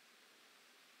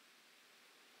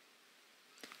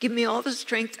 Give me all the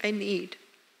strength I need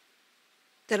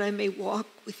that I may walk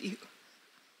with you.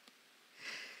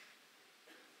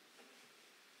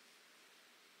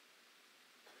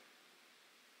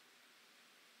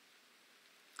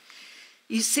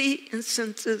 You see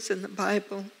instances in the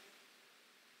Bible,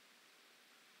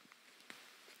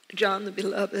 John the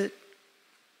Beloved,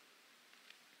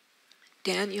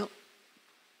 Daniel.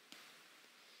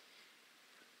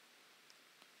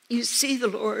 You see the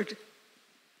Lord,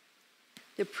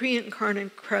 the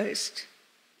pre-incarnate Christ,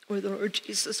 or the Lord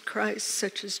Jesus Christ,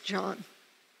 such as John,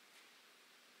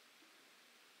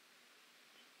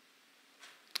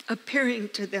 appearing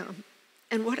to them.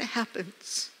 And what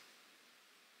happens?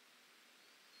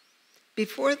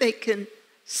 Before they can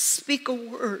speak a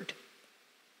word,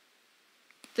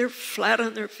 they're flat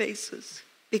on their faces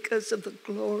because of the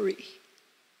glory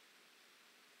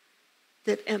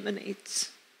that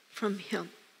emanates from him.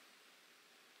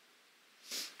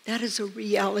 That is a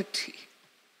reality.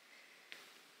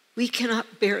 We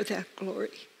cannot bear that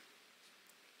glory.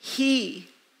 He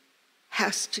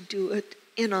has to do it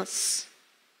in us,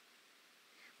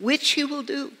 which he will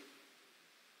do.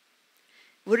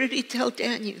 What did he tell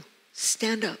Daniel?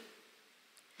 Stand up.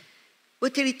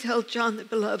 What did he tell John the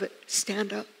Beloved?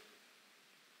 Stand up.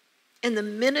 And the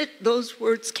minute those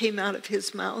words came out of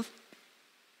his mouth,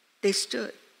 they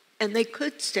stood, and they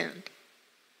could stand.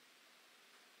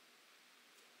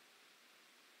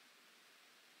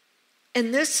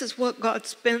 And this is what God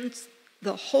spends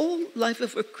the whole life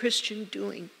of a Christian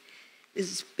doing,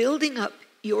 is building up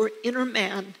your inner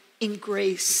man in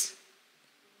grace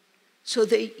so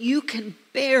that you can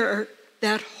bear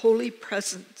that holy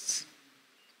presence.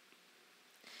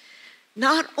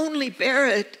 Not only bear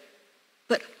it,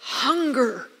 but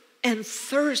hunger and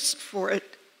thirst for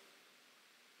it.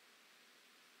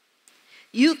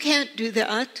 You can't do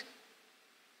that.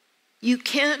 You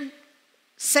can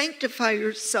sanctify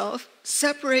yourself,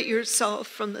 separate yourself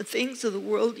from the things of the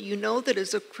world you know that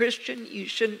as a Christian you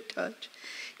shouldn't touch.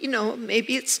 You know,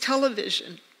 maybe it's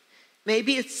television.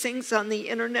 Maybe it's things on the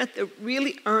internet that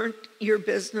really aren't your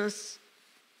business,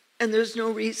 and there's no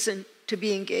reason to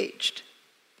be engaged.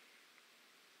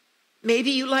 Maybe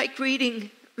you like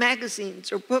reading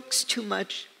magazines or books too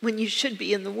much when you should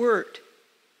be in the Word.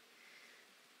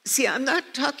 See, I'm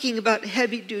not talking about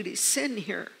heavy-duty sin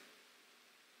here,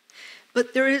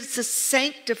 but there is a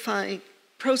sanctifying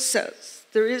process.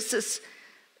 There is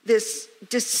this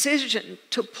decision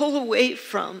to pull away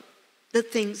from the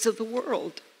things of the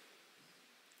world.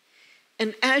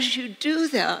 And as you do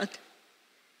that,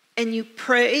 and you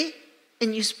pray,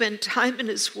 and you spend time in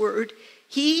his word,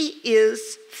 he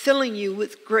is filling you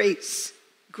with grace,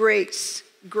 grace,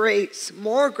 grace,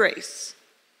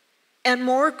 and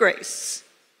more grace.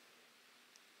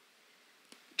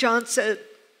 John said,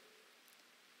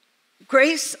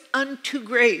 grace unto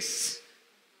grace.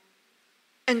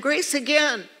 And grace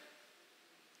again,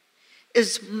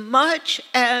 as much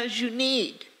as you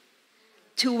need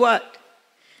to what?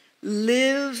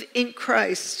 Live in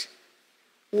Christ.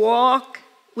 Walk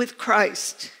with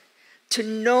Christ. To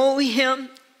know him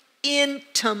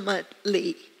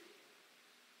intimately.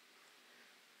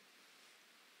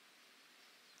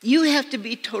 You have to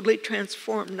be totally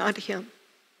transformed, not him.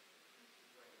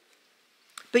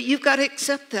 But you've got to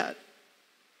accept that.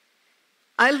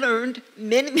 I learned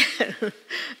many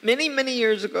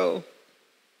years ago,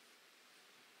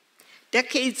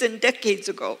 decades and decades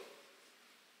ago.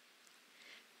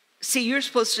 See, you're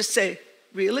supposed to say,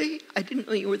 really? I didn't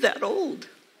know you were that old.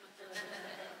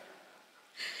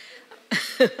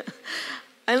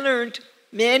 I learned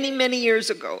many years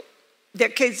ago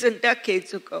decades and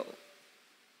decades ago,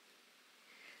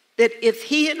 that if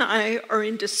he and I are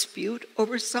in dispute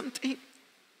over something,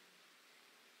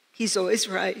 he's always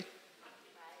right.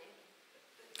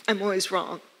 I'm always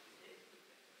wrong.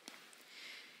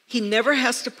 He never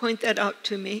has to point that out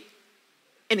to me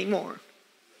anymore.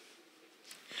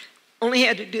 Only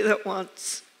had to do that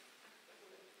once.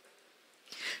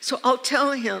 So I'll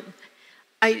tell him,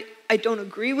 I don't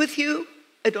agree with you.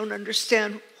 I don't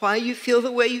understand why you feel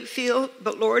the way you feel.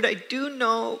 But Lord, I do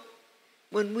know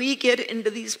when we get into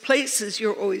these places,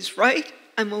 you're always right.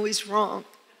 I'm always wrong.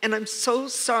 And I'm so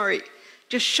sorry.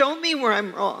 Just show me where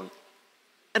I'm wrong.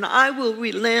 And I will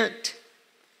relent.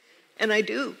 And I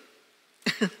do.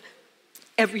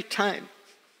 Every time.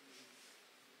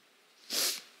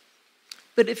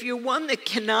 But if you're one that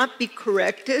cannot be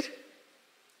corrected,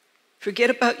 forget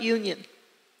about union.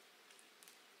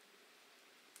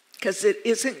 Because it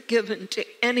isn't given to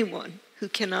anyone who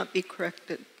cannot be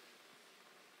corrected.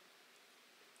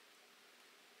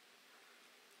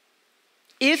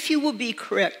 If you will be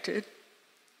corrected,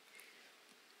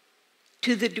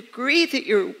 to the degree that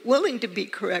you're willing to be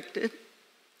corrected,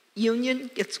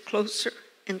 union gets closer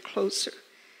and closer.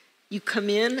 You come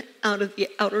in out of the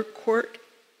outer court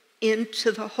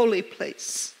into the holy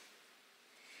place.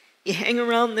 You hang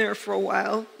around there for a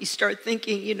while. You start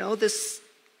thinking, this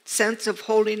sense of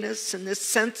holiness and this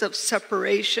sense of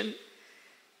separation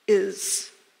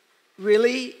is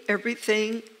really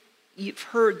everything you've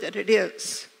heard that it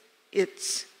is.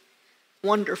 It's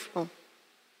wonderful.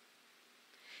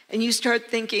 And you start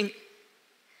thinking,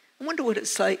 I wonder what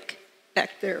it's like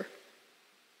back there,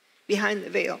 behind the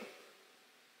veil.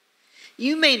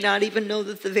 You may not even know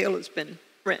that the veil has been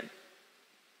rent.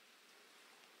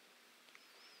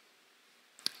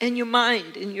 And your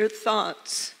mind and your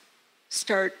thoughts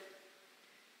start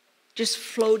just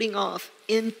floating off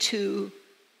into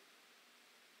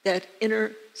that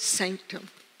inner sanctum.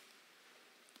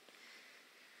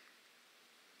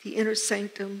 The inner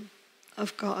sanctum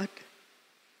of God.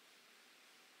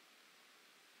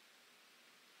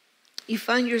 You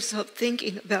find yourself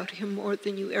thinking about him more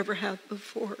than you ever have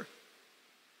before.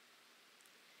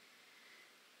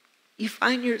 You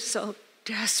find yourself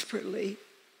desperately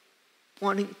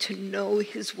wanting to know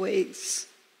his ways,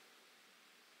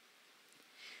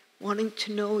 wanting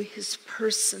to know his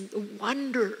person, the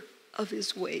wonder of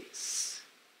his ways,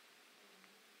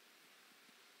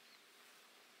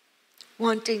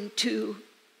 wanting to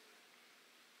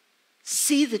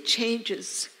see the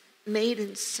changes made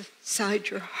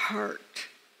inside your heart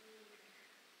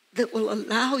that will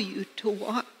allow you to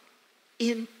walk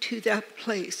into that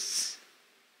place.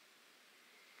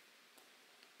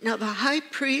 Now, the high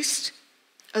priest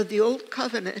of the Old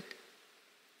Covenant,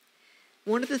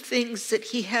 one of the things that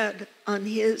he had on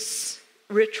his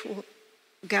ritual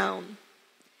gown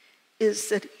is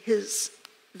that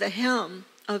the hem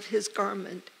of his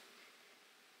garment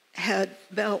had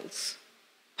bells,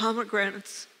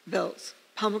 pomegranate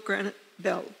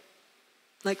bell,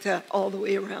 like that all the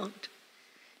way around.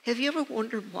 Have you ever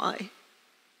wondered why?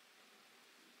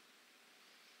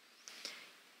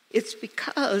 It's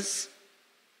because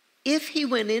if he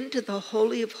went into the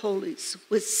Holy of Holies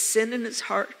with sin in his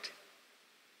heart,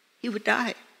 he would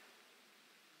die.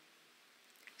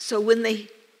 So when they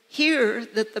hear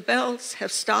that the bells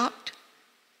have stopped,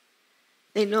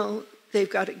 they know they've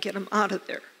got to get him out of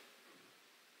there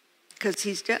because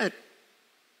he's dead.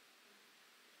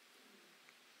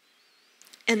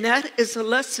 And that is a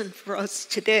lesson for us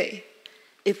today.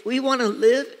 If we want to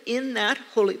live in that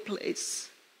holy place,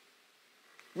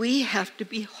 we have to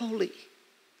be holy.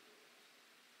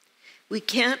 We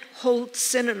can't hold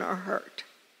sin in our heart.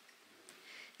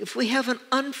 If we have an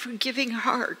unforgiving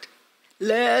heart,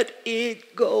 let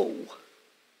it go.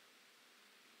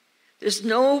 There's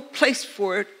no place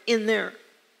for it in there.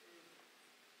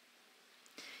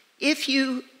 If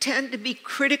you tend to be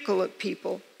critical of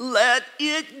people, let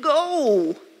it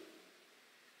go.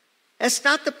 That's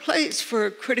not the place for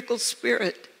a critical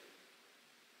spirit.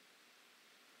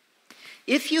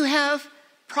 If you have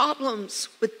problems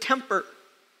with temper,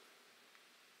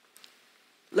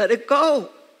 let it go.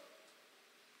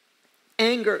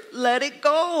 Anger, let it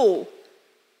go.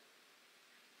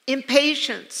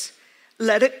 Impatience,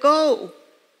 let it go.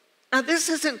 Now, this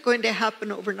isn't going to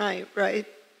happen overnight, right?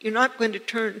 You're not going to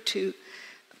turn to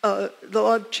the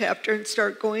love chapter and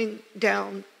start going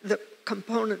down the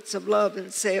components of love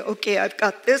and say, okay, I've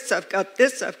got this, I've got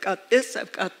this, I've got this,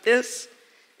 I've got this.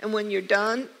 And when you're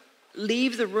done,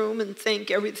 leave the room and think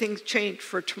everything's changed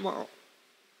for tomorrow.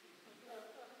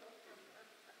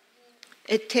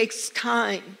 It takes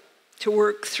time to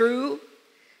work through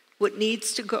what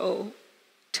needs to go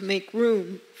to make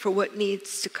room for what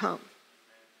needs to come.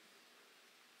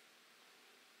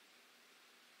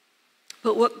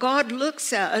 But what God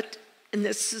looks at, and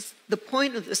this is the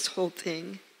point of this whole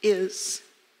thing, is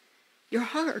your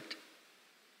heart.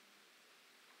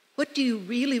 What do you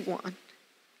really want?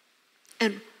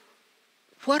 And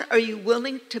what are you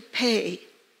willing to pay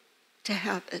to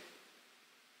have it?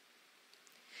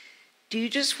 Do you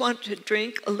just want to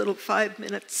drink a little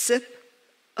 5-minute sip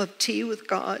of tea with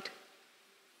God?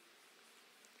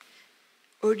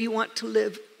 Or do you want to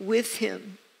live with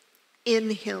him,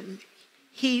 in him,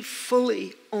 he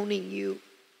fully owning you?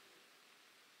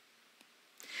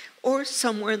 Or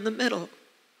somewhere in the middle?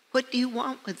 What do you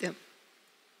want with him?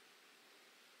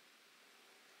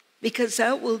 Because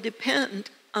that will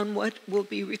depend on what will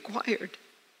be required.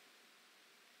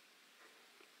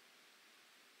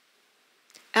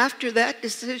 After that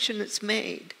decision is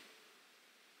made,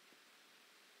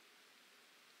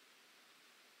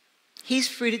 he's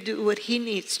free to do what he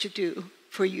needs to do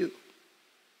for you.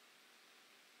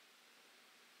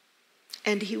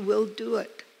 And he will do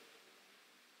it.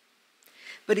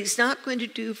 But he's not going to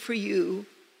do for you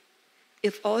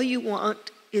if all you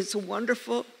want is a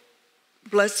wonderful,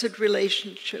 blessed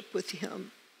relationship with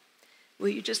him, where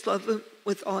you just love him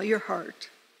with all your heart.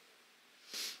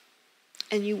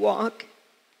 And you walk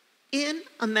in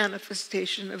a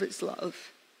manifestation of his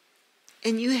love.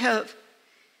 And you have,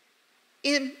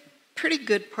 in pretty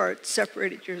good part,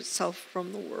 separated yourself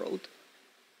from the world.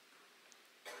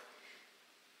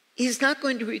 He's not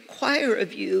going to require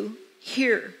of you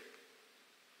here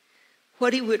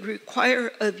what he would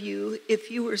require of you if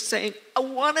you were saying, I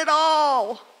want it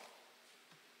all.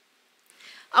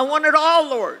 I want it all,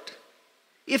 Lord.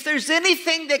 If there's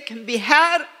anything that can be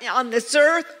had on this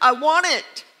earth, I want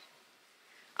it.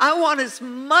 I want as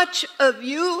much of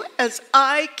you as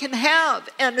I can have,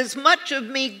 and as much of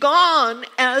me gone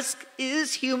as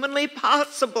is humanly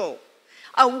possible.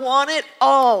 I want it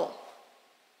all.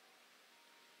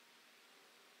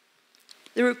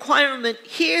 The requirement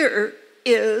here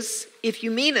is, if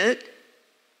you mean it,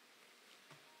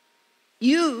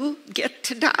 you get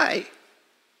to die.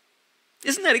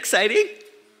 Isn't that exciting?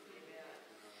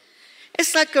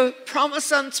 It's like a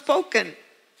promise unspoken.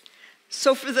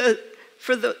 So for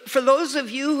those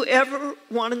of you who ever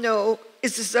want to know,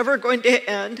 is this ever going to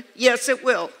end? Yes, it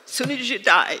will, as soon as you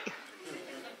die.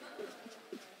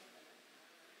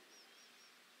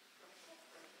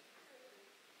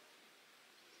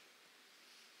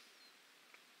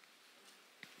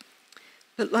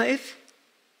 But life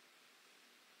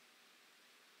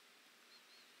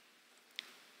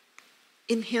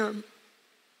in him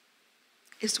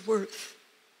is worth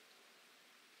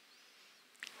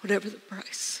whatever the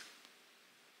price.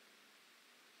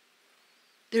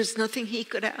 There's nothing he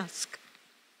could ask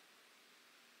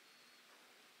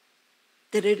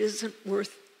that it isn't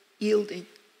worth yielding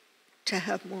to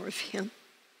have more of him.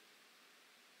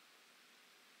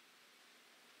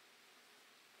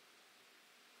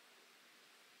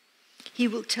 He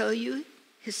will tell you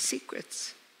his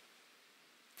secrets.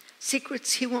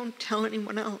 Secrets he won't tell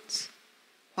anyone else.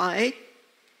 Why?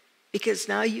 Because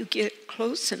now you get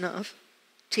close enough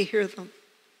to hear them.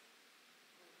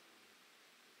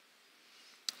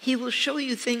 He will show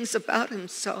you things about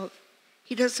himself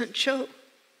he doesn't show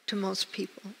to most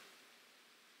people.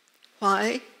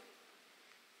 Why?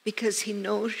 Because he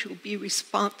knows you'll be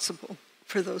responsible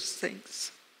for those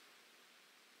things.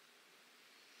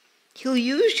 He'll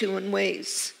use you in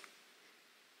ways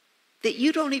that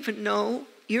you don't even know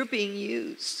you're being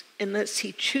used unless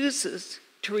he chooses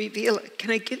to reveal it.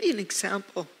 Can I give you an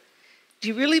example? Do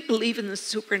you really believe in the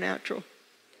supernatural?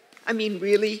 I mean,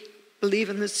 really believe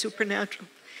in the supernatural?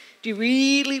 Do you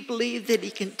really believe that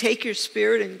he can take your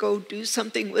spirit and go do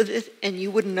something with it and you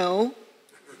wouldn't know?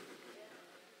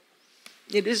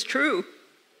 It is true.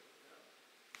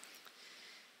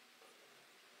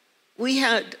 We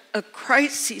had a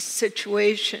crisis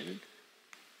situation.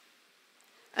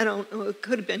 I don't know, it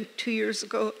could have been 2 years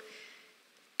ago.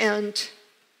 And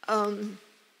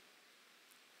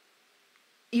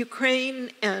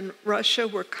Ukraine and Russia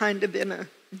were kind of in a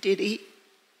ditty.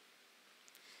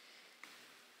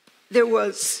 There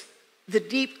was the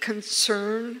deep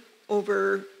concern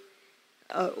over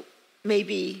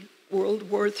maybe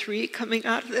World War III coming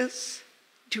out of this.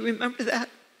 Do you remember that?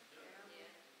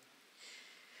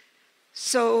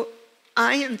 So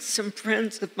I and some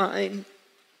friends of mine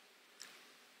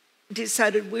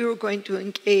decided we were going to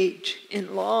engage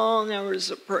in long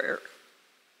hours of prayer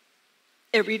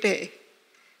every day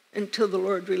until the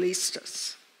Lord released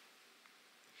us.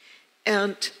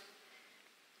 And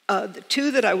the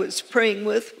two that I was praying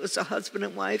with was a husband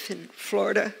and wife in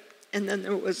Florida, and then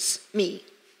there was me.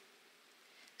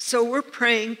 So we're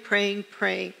praying,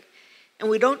 and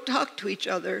we don't talk to each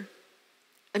other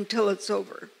until it's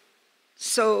over.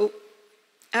 So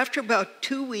after about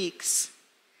 2 weeks,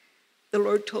 the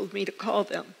Lord told me to call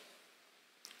them,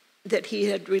 that he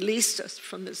had released us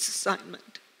from this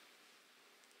assignment.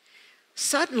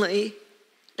 Suddenly,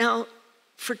 now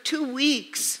for 2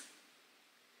 weeks,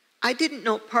 I didn't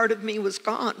know part of me was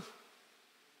gone.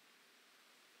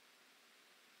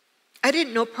 I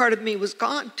didn't know part of me was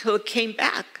gone till it came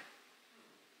back.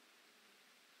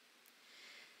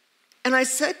 And I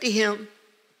said to him,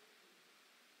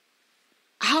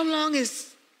 how long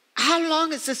has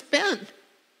this been?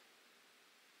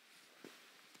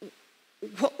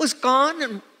 What was gone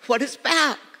and what is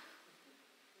back?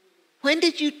 When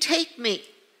did you take me?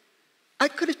 I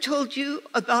could have told you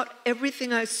about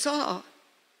everything I saw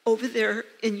over there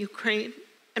in Ukraine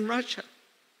and Russia.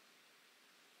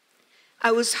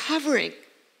 I was hovering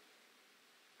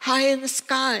high in the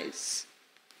skies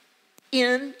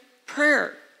in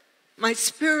prayer. My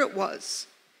spirit was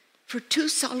for 2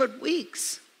 solid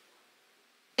weeks.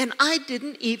 And I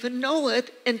didn't even know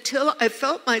it until I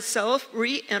felt myself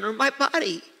re-enter my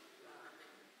body.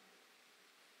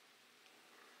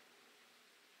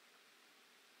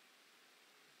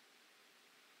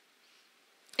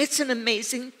 It's an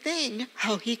amazing thing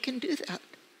how he can do that.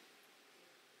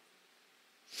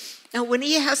 Now, when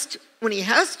he has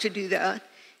to do that,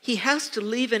 he has to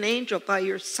leave an angel by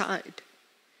your side.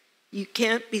 You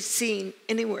can't be seen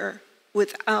anywhere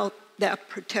without that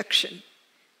protection,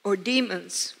 or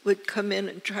demons would come in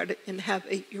and try to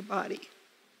inhabit your body.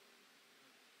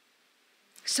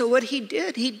 So what he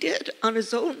did on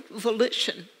his own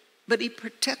volition, but he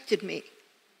protected me.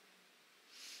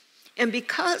 And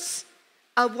because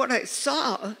of what I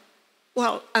saw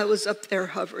while I was up there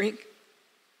hovering,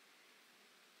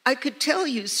 I could tell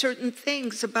you certain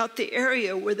things about the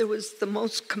area where there was the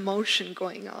most commotion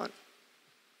going on.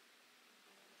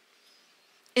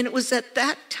 And it was at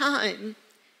that time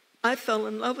I fell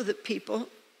in love with the people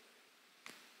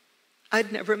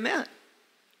I'd never met.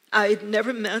 I'd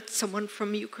never met someone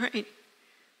from Ukraine,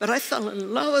 but I fell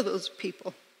in love with those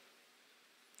people.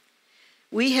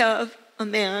 We have a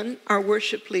man, our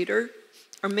worship leader,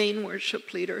 our main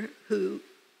worship leader, who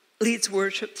leads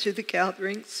worship through the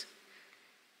gatherings.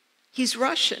 He's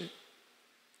Russian.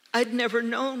 I'd never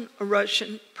known a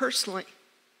Russian personally.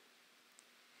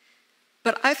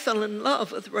 But I fell in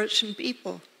love with Russian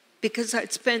people because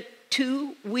I'd spent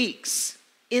 2 weeks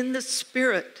in the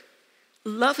Spirit,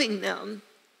 loving them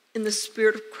in the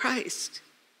Spirit of Christ.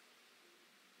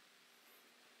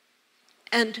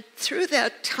 And through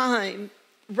that time,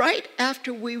 right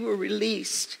after we were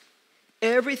released,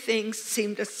 everything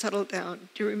seemed to settle down.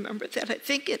 Do you remember that? I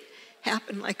think it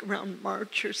happened like around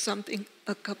March or something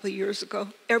a couple of years ago.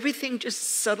 Everything just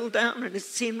settled down and it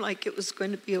seemed like it was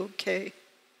going to be okay.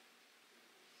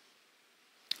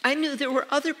 I knew there were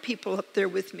other people up there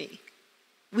with me.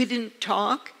 We didn't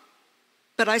talk,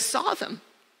 but I saw them.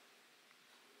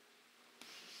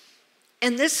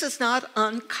 And this is not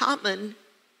uncommon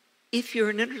if you're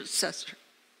an intercessor.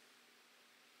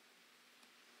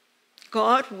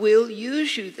 God will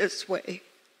use you this way.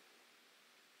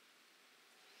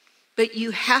 But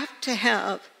you have to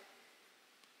have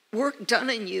work done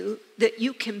in you that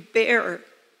you can bear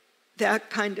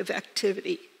that kind of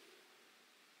activity.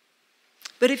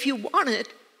 But if you want it,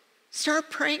 start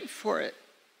praying for it.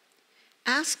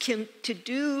 Ask him to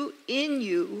do in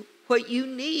you what you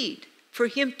need for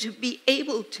him to be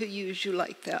able to use you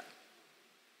like that.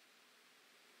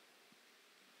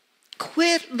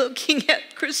 Quit looking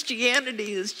at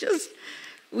Christianity as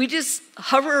we just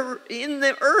hover in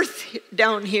the earth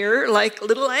down here like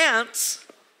little ants,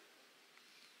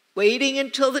 waiting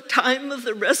until the time of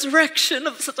the resurrection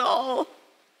of us all.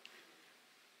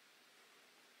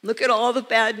 Look at all the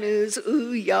bad news,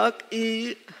 ooh, yuck,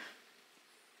 ooh.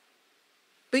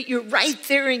 But you're right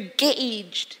there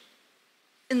engaged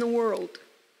in the world.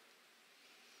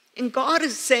 And God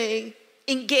is saying,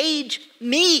 engage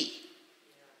me.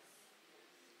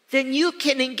 Then you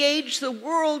can engage the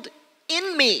world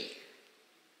in me.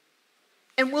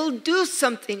 And we'll do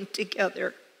something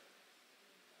together.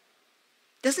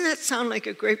 Doesn't that sound like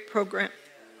a great program?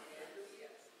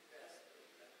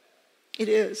 It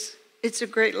is. It's a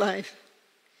great life.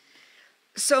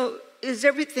 So is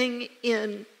everything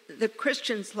in the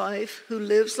Christian's life who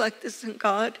lives like this in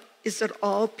God, is it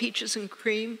all peaches and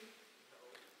cream?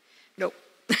 No.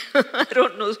 I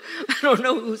don't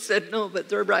know who said no, but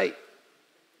they're right.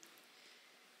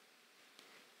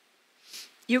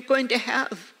 You're going to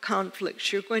have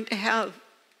conflicts. You're going to have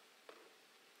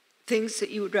things that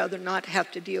you would rather not have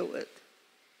to deal with.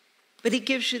 But he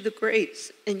gives you the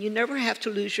grace, and you never have to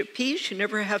lose your peace. You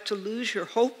never have to lose your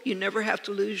hope. You never have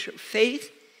to lose your faith.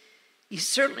 You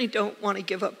certainly don't want to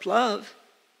give up love.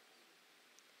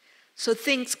 So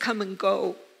things come and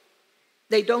go.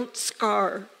 They don't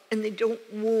scar and they don't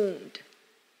wound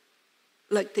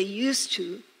like they used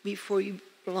to before you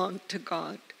belonged to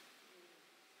God.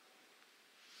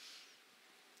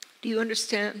 Do you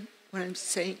understand what I'm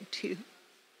saying to you?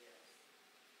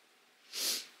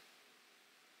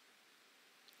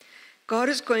 God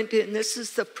is going to, and this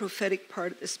is the prophetic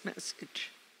part of this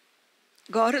message,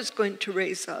 God is going to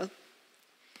raise up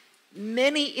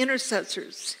many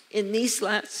intercessors in these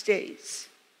last days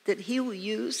that he will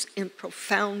use in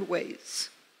profound ways.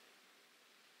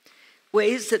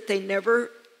 Ways that they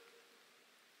never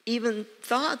even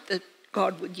thought that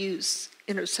God would use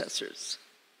intercessors.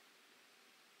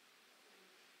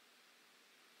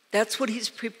 That's what he's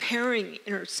preparing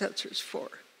intercessors for,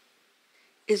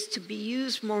 is to be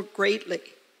used more greatly.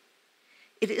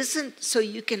 It isn't so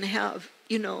you can have,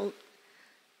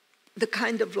 the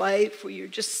kind of life where you're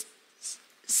just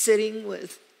sitting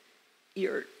with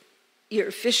your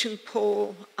fishing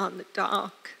pole on the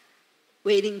dock,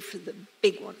 waiting for the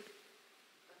big one.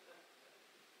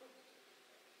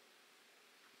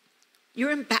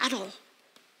 You're in battle.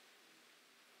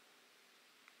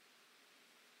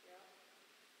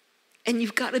 And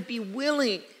you've got to be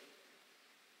willing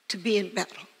to be in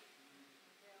battle.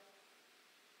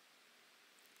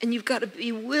 And you've got to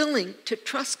be willing to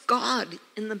trust God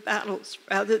in the battles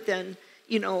rather than,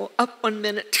 up 1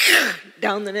 minute,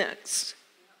 down the next.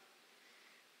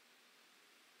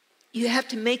 You have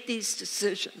to make these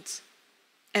decisions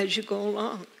as you go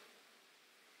along.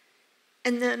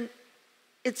 And then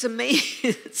it's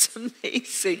amazing. It's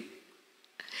amazing.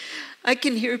 I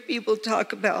can hear people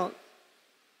talk about,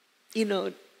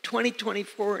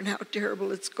 2024 and how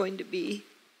terrible it's going to be.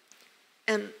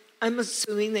 And I'm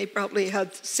assuming they probably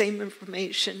had the same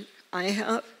information I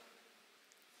have.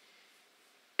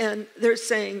 And they're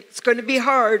saying, it's going to be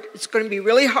hard. It's going to be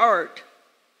really hard.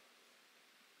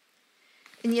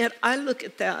 And yet I look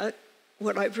at that,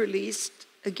 what I've released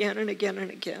again and again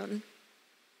and again,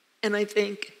 and I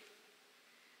think,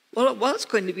 well, it was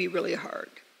going to be really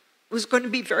hard. It was going to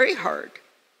be very hard.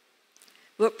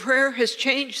 But prayer has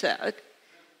changed that,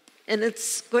 and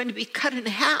it's going to be cut in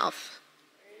half.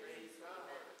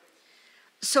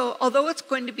 So although it's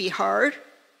going to be hard,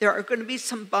 there are going to be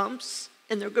some bumps,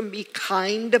 and they're going to be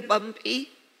kind of bumpy.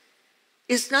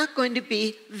 It's not going to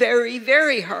be very,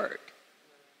 very hard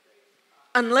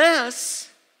unless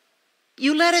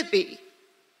you let it be.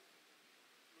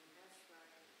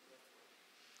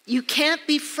 You can't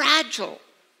be fragile.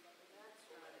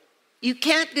 You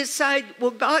can't decide, well,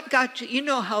 God got you. You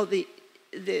know how the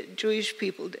Jewish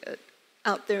people did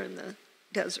out there in the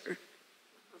desert.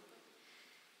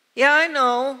 Yeah, I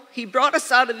know. He brought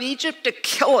us out of Egypt to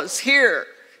kill us here.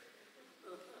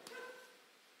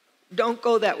 Don't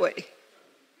go that way.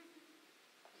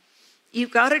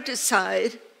 You've got to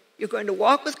decide you're going to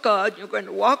walk with God. You're going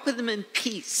to walk with him in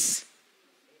peace.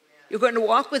 You're going to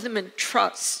walk with him in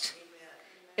trust.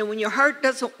 And when your heart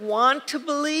doesn't want to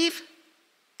believe,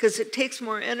 because it takes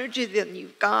more energy than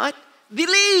you've got,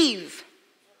 believe.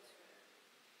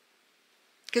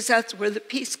 Because that's where the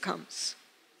peace comes.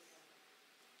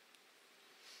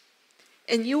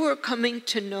 And you are coming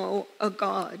to know a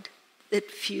God that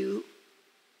few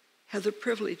have the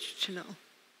privilege to know.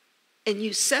 And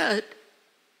you said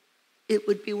it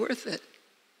would be worth it.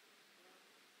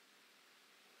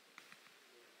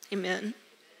 Amen.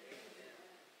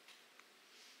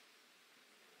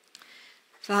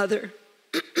 Father,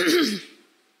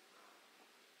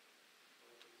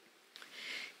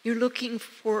 you're looking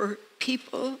for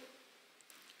people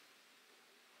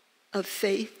of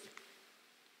faith,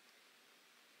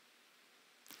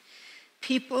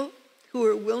 people who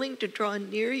are willing to draw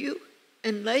near you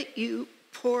and let you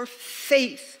pour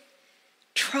faith,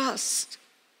 trust,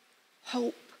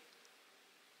 hope,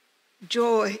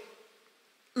 joy,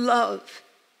 love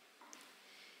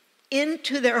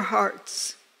into their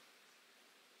hearts.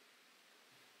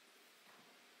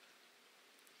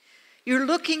 You're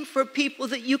looking for people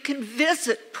that you can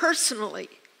visit personally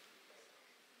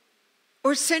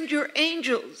or send your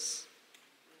angels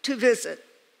to visit,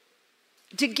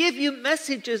 to give you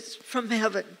messages from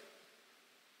heaven.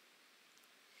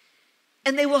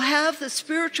 And they will have the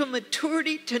spiritual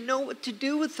maturity to know what to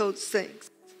do with those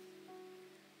things.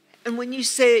 And when you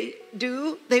say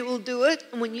do, they will do it.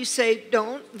 And when you say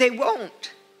don't, they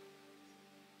won't.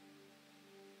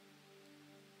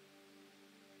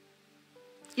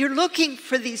 You're looking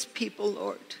for these people,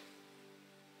 Lord.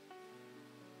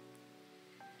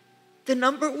 The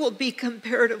number will be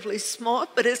comparatively small,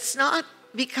 but it's not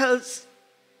because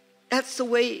that's the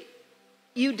way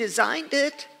you designed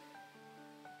it.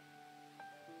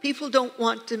 People don't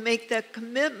want to make that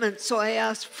commitment, so I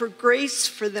ask for grace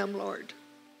for them, Lord.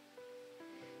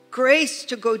 Grace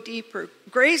to go deeper,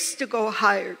 grace to go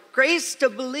higher, grace to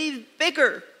believe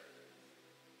bigger.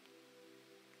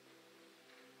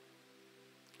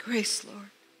 Grace, Lord.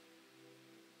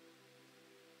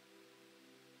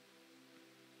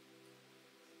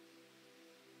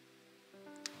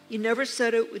 You never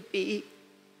said it would be.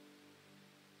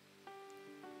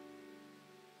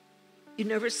 You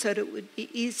never said it would be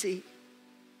easy.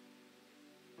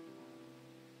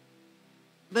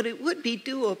 But it would be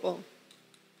doable.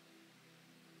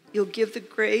 You'll give the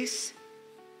grace.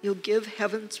 You'll give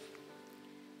heaven's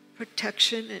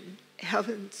protection and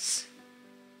heaven's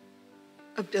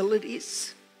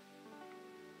abilities.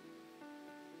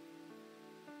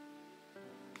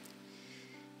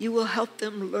 You will help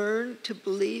them learn to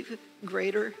believe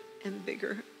greater and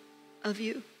bigger of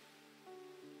you.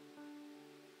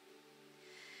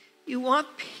 You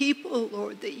want people,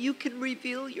 Lord, that you can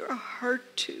reveal your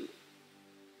heart to.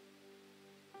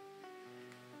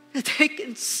 That they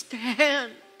can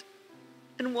stand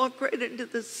and walk right into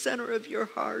the center of your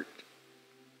heart.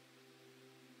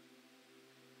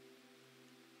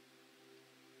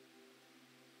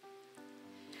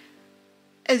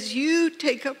 As you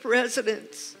take up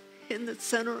residence in the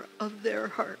center of their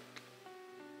heart,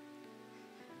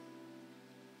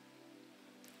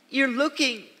 you're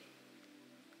looking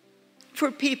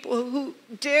for people who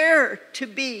dare to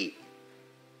be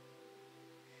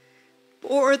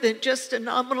more than just a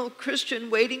nominal Christian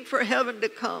waiting for heaven to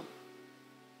come.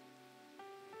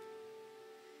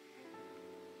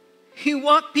 You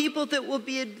want people that will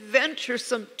be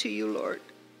adventuresome to you, Lord.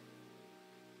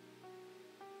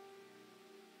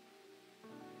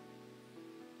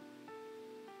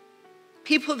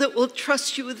 People that will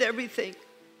trust you with everything.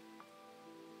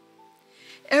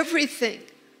 Everything.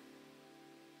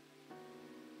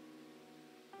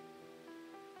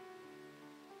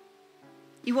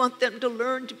 You want them to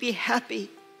learn to be happy,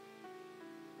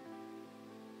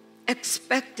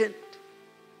 expectant,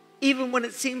 even when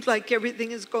it seems like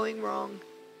everything is going wrong.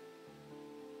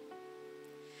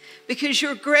 Because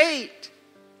you're great,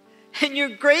 and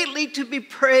you're greatly to be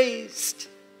praised.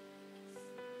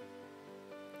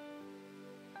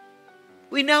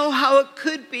 We know how it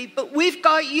could be, but we've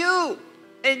got you,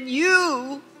 and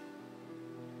you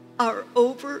are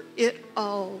over it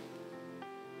all.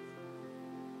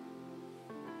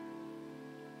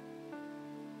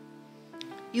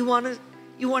 You want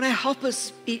to help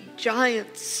us be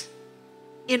giants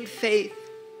in faith.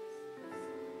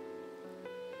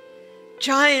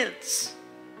 Giants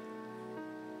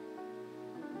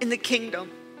in the kingdom,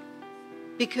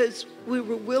 because we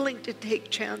were willing to take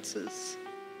chances.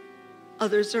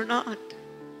 Others are not.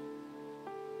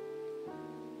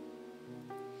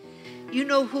 You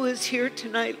know who is here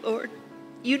tonight, Lord.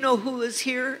 You know who is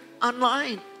here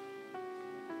online.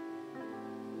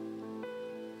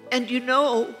 And you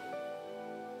know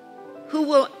who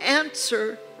will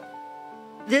answer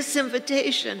this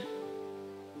invitation.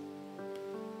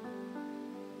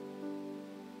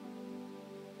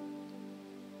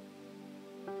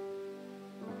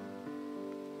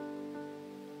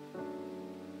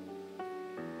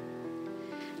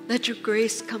 Let your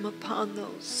grace come upon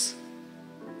those.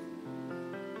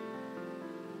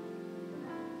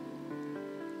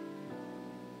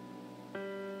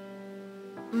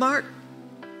 Mark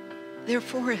their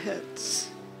foreheads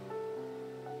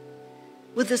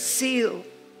with a seal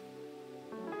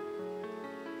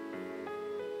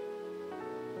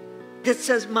that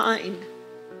says mine,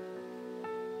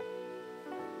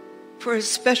 for a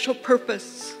special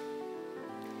purpose.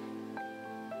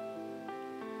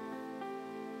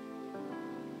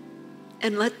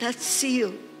 And let that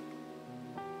seal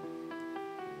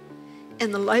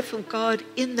and the life of God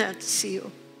in that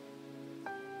seal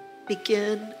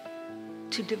begin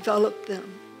to develop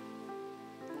them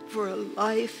for a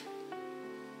life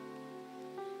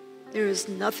there is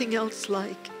nothing else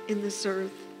like in this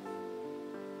earth.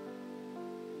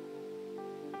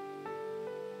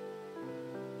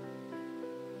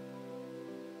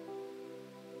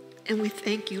 And we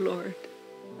thank you, Lord.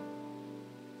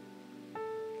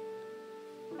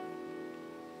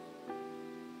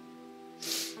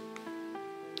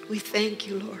 We thank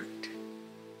you, Lord.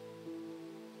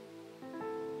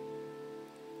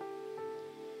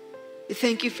 We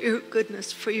thank you for your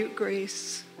goodness, for your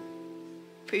grace,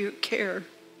 for your care,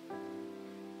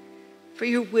 for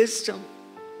your wisdom.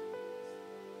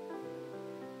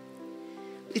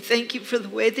 We thank you for the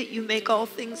way that you make all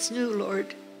things new,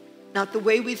 Lord. Not the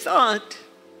way we thought,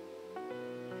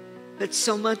 but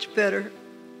so much better,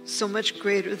 so much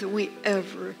greater than we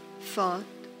ever thought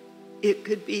it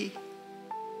could be.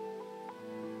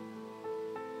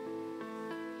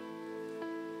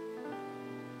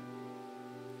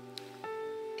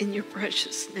 In your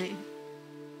precious name.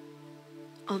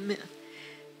 Amen.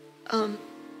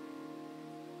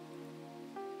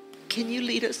 Can you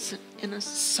lead us in a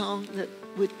song that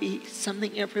would be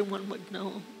something everyone would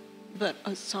know, but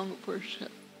a song of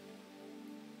worship?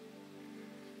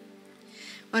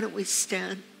 Why don't we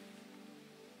stand?